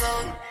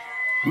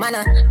 Man,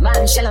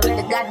 shell with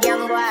the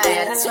goddamn boy.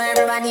 That's why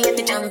everybody hate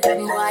the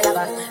champion boy.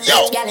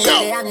 Yo.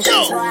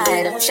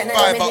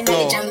 Five up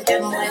low.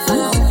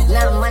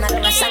 Now, man, I do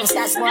a song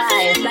stars boy.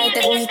 Like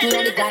the week in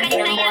the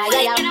goddamn boy.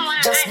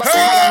 Just bust a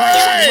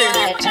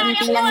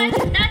champion.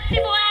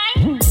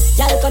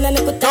 Y'all come and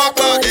make a talk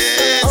about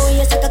it. Oh,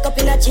 you suck a cup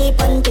in a cheap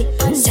panty.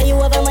 Say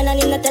you have a man and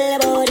you not tell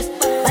about it.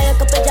 Buy a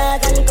couple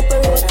jars and a couple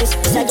roasties.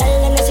 It's a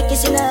girl and a sick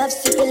kissing a half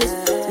syphilis.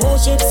 More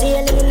ships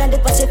sailing in the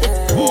Pacific.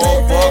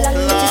 12 pearl and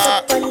which is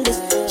up on this.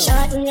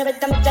 Shot in your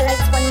head and make a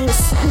light on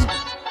this.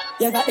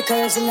 You got the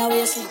curves in the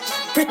waist.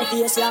 Pretty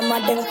face, you're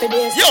mad them for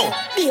days. Yo!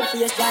 Be a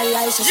face, fly,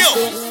 I should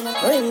stay.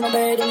 Ring my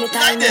bird in the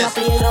time when I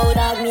play loud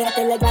dog. Me I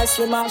tell the guy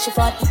slim and she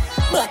fat.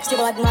 Black still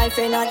bad, my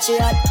friend and she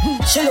hot.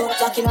 She look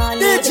talking on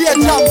me. DJ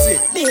Jamzy.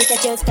 Big a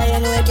chest, I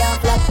know you can't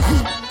flap.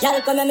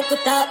 Y'all come and make a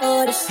talk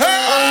about this. Oh,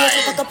 you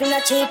suck a cup in a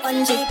cheap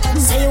and cheap.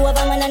 Say you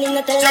have a man and in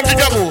the tell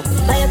double.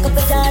 Buy a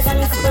couple jars and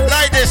a couple.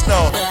 Like this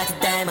now. At the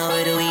time I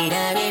wear the weed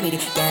and remedy.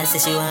 Girl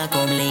says she want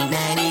come late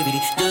night every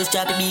day. Just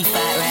drop a big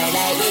fat right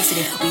like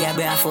yesterday. We are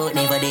bra foot,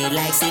 never did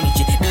like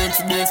symmetry.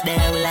 Dance there,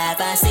 we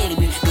laugh and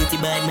celebrate. Dirty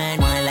bad man,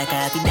 one like a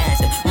happy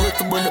dancer. Work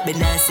to bun up the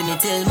dance, me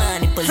till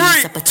money. 3,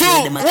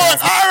 2, 1,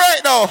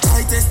 alright now.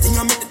 Tightest thing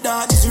I make the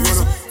darkest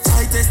run.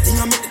 Tightest thing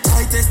I make the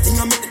tightest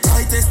thing I make the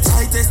tightest.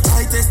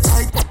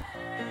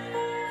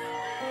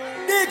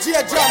 DJ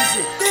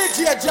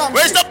Jamzy.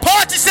 Where's the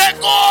party set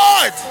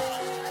good?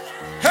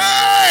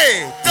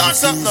 Hey,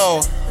 dance up now.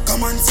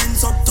 Come on,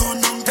 sense up,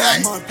 turn on, hey,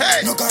 man.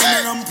 Hey, no come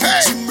hey, around,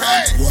 hey, him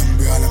hey. One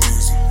brother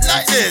music.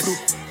 Like this.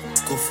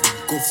 Go for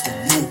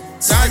no.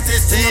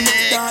 Tightest thing.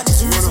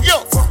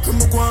 Yo. Fuck him,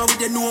 go on with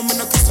the no, me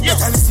no kiss him,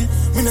 better listen.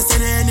 Me no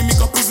send the enemy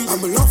go prison.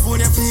 I'm a love for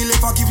them, feel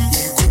if I give him.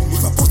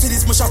 If I post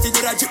this, my shot it,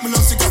 I drip, me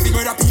love to grab the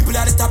murder people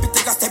at the top, it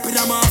take a step in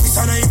my office,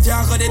 and I ain't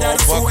can't go there,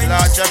 that's so I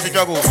just to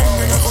juggle.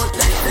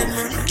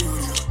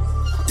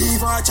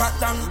 Diva chat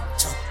down.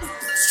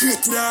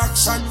 Straight to the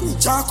action.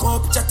 Jack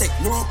up, just take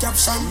no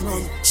caption.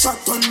 Shot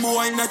on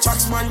boy in the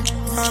tracks, man.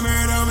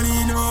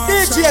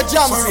 DJ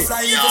Jamzy.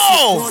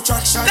 Yo!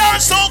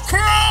 That's so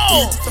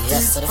crow!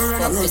 Yes, the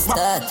fuck is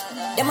that?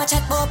 Them a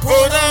chat about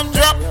pull them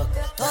drop.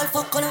 Tall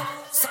fuck on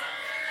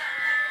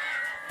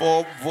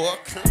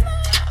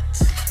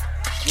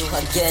you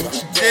again.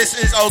 This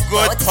is a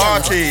good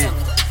party.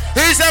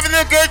 Who's having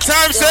a good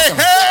time? Say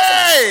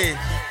hey!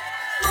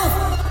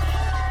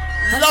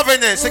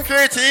 Loving it.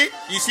 Security,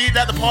 you see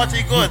that the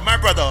party good, my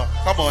brother.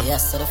 Come on.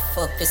 Yes, so the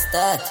fuck is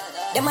that?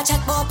 Them a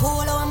chat about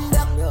polo and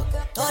block.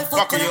 Tall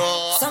fuck you.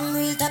 Some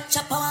real top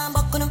chopper and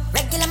buck on.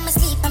 Regular me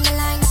sleep on the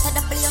line at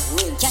a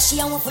W. Cashy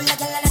and one full of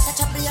gyal at a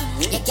chop you.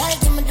 Your gyal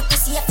give me the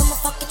pussy up, I'ma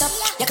fuck it up.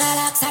 You call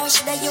her sorry,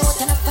 she the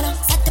youth and up for them.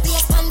 Set the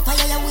place on fire,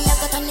 yeah, we a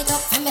go turn it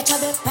up. From your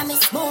trouble,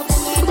 promise, move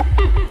them in.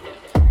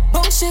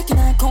 Bone shaking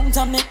and count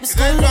and make me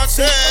skull look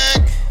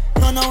sick.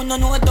 No,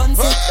 don't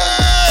say.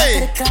 Hey!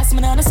 The class,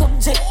 man, on the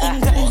subject.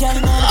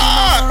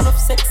 Rough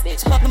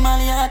sex. Pop the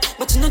money out,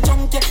 but you no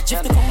drunk yet.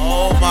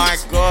 Oh my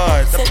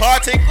God, the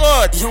party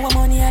good. You want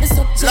money on the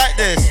subject. Like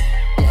this.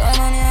 You want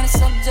money on the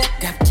subject.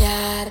 Grab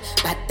card,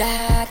 bad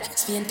dad,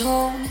 spin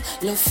tone,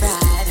 low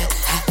fried.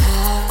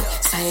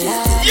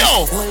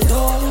 Yo! Hold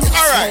on.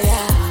 Alright.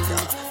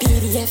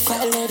 PDF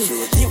already.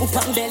 You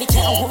pan belly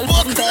can't hold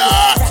on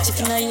belly. Ratchet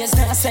in the ears,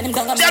 now send him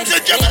down a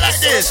jump like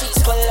this.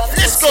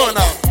 Let's go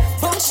now.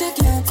 Bone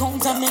shaking and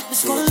count and make the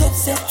skull look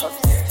set.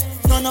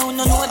 No,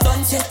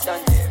 don't say.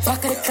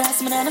 Back of the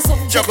class, man, on the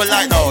subject. Juggle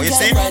like now, you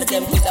see? Bang,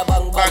 ding,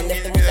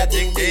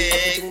 ding,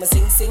 ding. My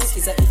sing,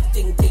 is a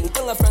ting.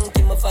 Tongue a frank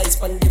in my vice,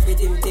 pan the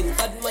rhythm ting.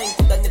 Bad mind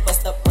could never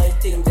stop my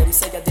thing. Them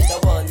say I did a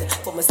one,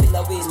 but me still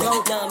a win.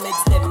 Now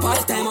makes them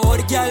part time all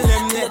the girl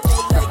them let.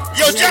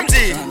 Yo,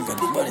 Jamzy!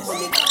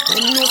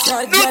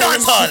 New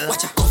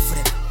dancehall!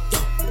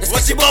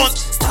 What's the bounce?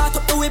 Start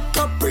up the whip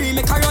up, pre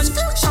make a run.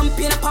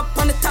 Champagne a pop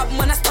on the top,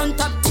 man a stunt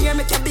up tier,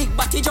 make a big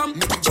body jump.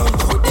 Make a jump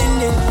out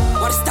then.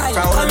 What style?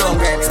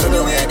 Skinny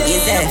way they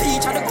in the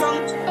beach of the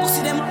ground.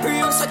 See them pre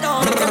so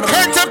down.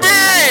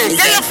 Canterbury,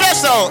 get your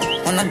flesh out.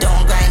 On a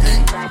down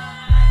grinding.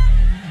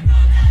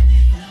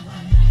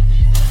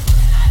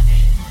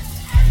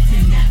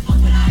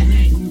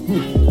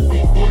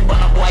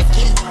 Wanna boy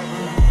kill.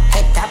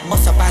 Head tap,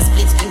 bust up and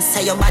split skin.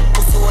 Say your bad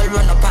pussy all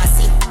run up and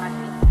see.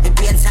 The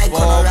brain side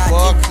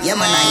colorado. Yeah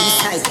man, I east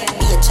side.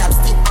 Be a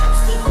chapstick.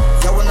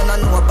 You wanna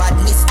know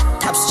badness.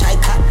 Tap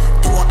striker.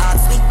 Don't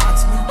ask me.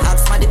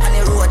 Ask my dip on the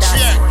road.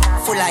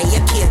 Full of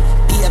AK.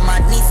 Be a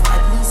madness.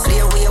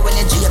 Clear way when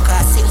you drink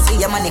a sing. See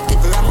your man,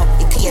 clip ram up.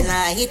 The clear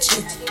now hit you.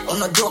 Oh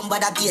no, don't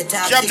bother be a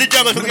tap. Jamzy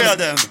juggle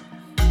together them.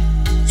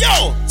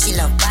 Yo! She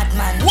love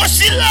Batman. What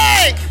she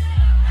like?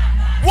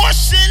 What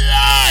she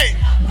like?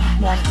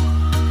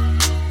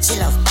 She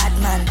love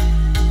Batman.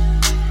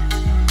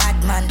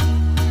 Batman.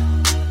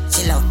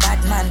 She love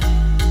Batman.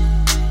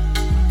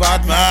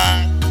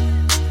 Batman.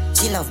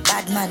 She love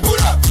Batman.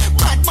 Pull up,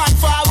 Batman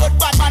forward,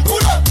 Batman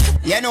pull up.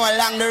 You know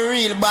along the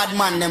real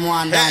Batman them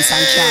want dance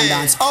and can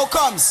dance. How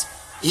comes?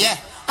 Yeah,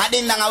 I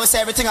ding dong I will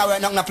say everything I wear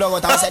not gonna plug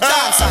out. I will say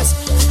dancers,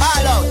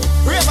 all out,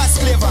 ravers,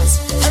 clavers,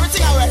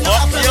 everything I wear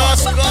not gonna plug out.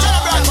 Celebrate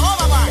my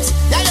home bars.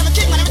 Yeah, I'm a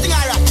king man, everything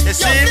I rock. Yo,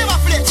 flavor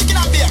flame, chicken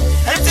and beer,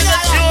 everything I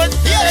rock.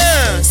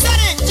 Yeah,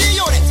 steady,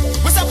 G-Unit.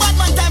 What's a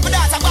Batman time for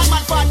dance? A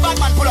Batman forward,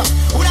 Batman pull up.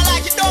 Who don't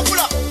like it, don't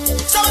pull up.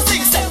 Someone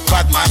sing, say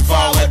Batman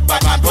forward,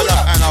 Batman pull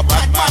up. And a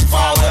Batman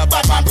forward,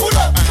 Batman pull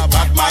up. And a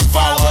Batman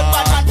forward,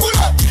 Batman pull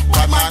up.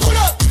 Batman pull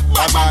up,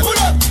 Batman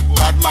pull up.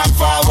 Batman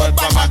forward,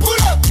 Batman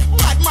pull up.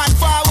 Batman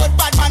forward,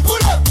 Batman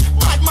pull up.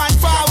 Batman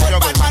forward,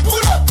 Batman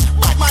pull up.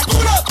 Batman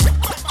pull up.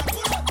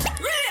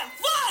 Real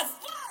fast.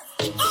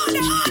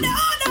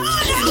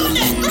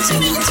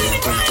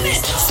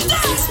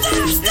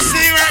 You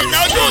see right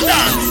now, do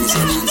that.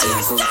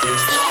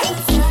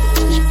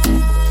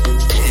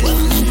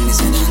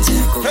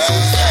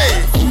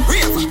 Hey!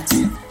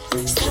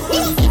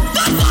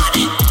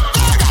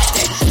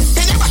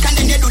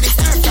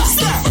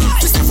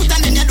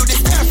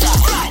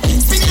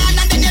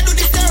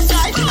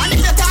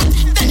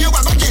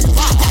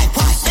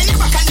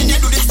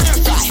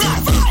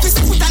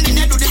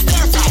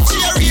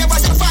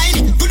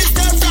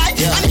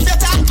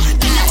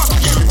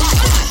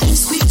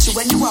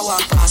 When you are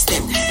walk past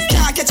them,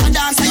 can't catch a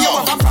dance and you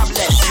have a problem.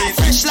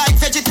 Fresh like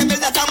vegetable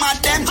that I'm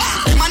at them.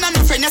 The man and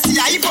the friend you see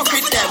a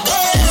hypocrite them.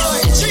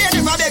 She ain't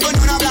never beg on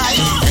a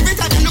blind. Every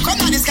time them look up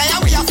on the sky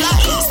and we a fly.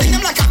 Sting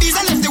them like a bees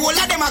and left the whole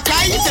of them a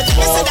cry. If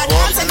you say that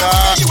dance and I'm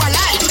tell you a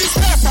lie. Do the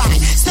stir fry,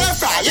 stir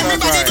fry.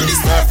 Everybody do the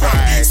stir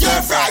fry,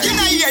 stir fry. You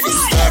know hear this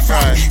stir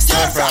fry,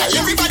 stir fry.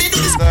 Everybody do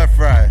the stir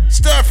fry,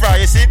 stir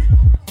fry. You see?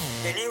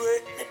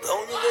 Anyway, the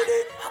brown in the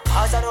day.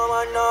 Pass no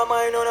man, no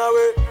mind on our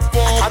way.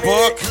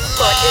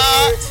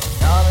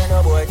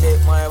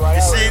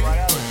 You see?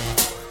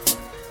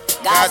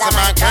 God's a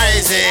man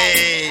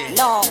crazy.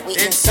 No, we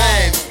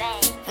insane.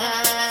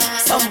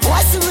 Some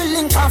boys who will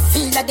link and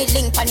feel that they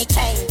link on the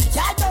chain.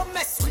 Y'all don't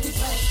mess with the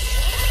brain.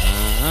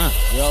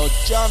 Yo,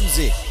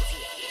 Jamzy.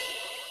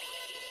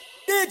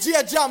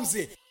 DJ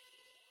Jamzy.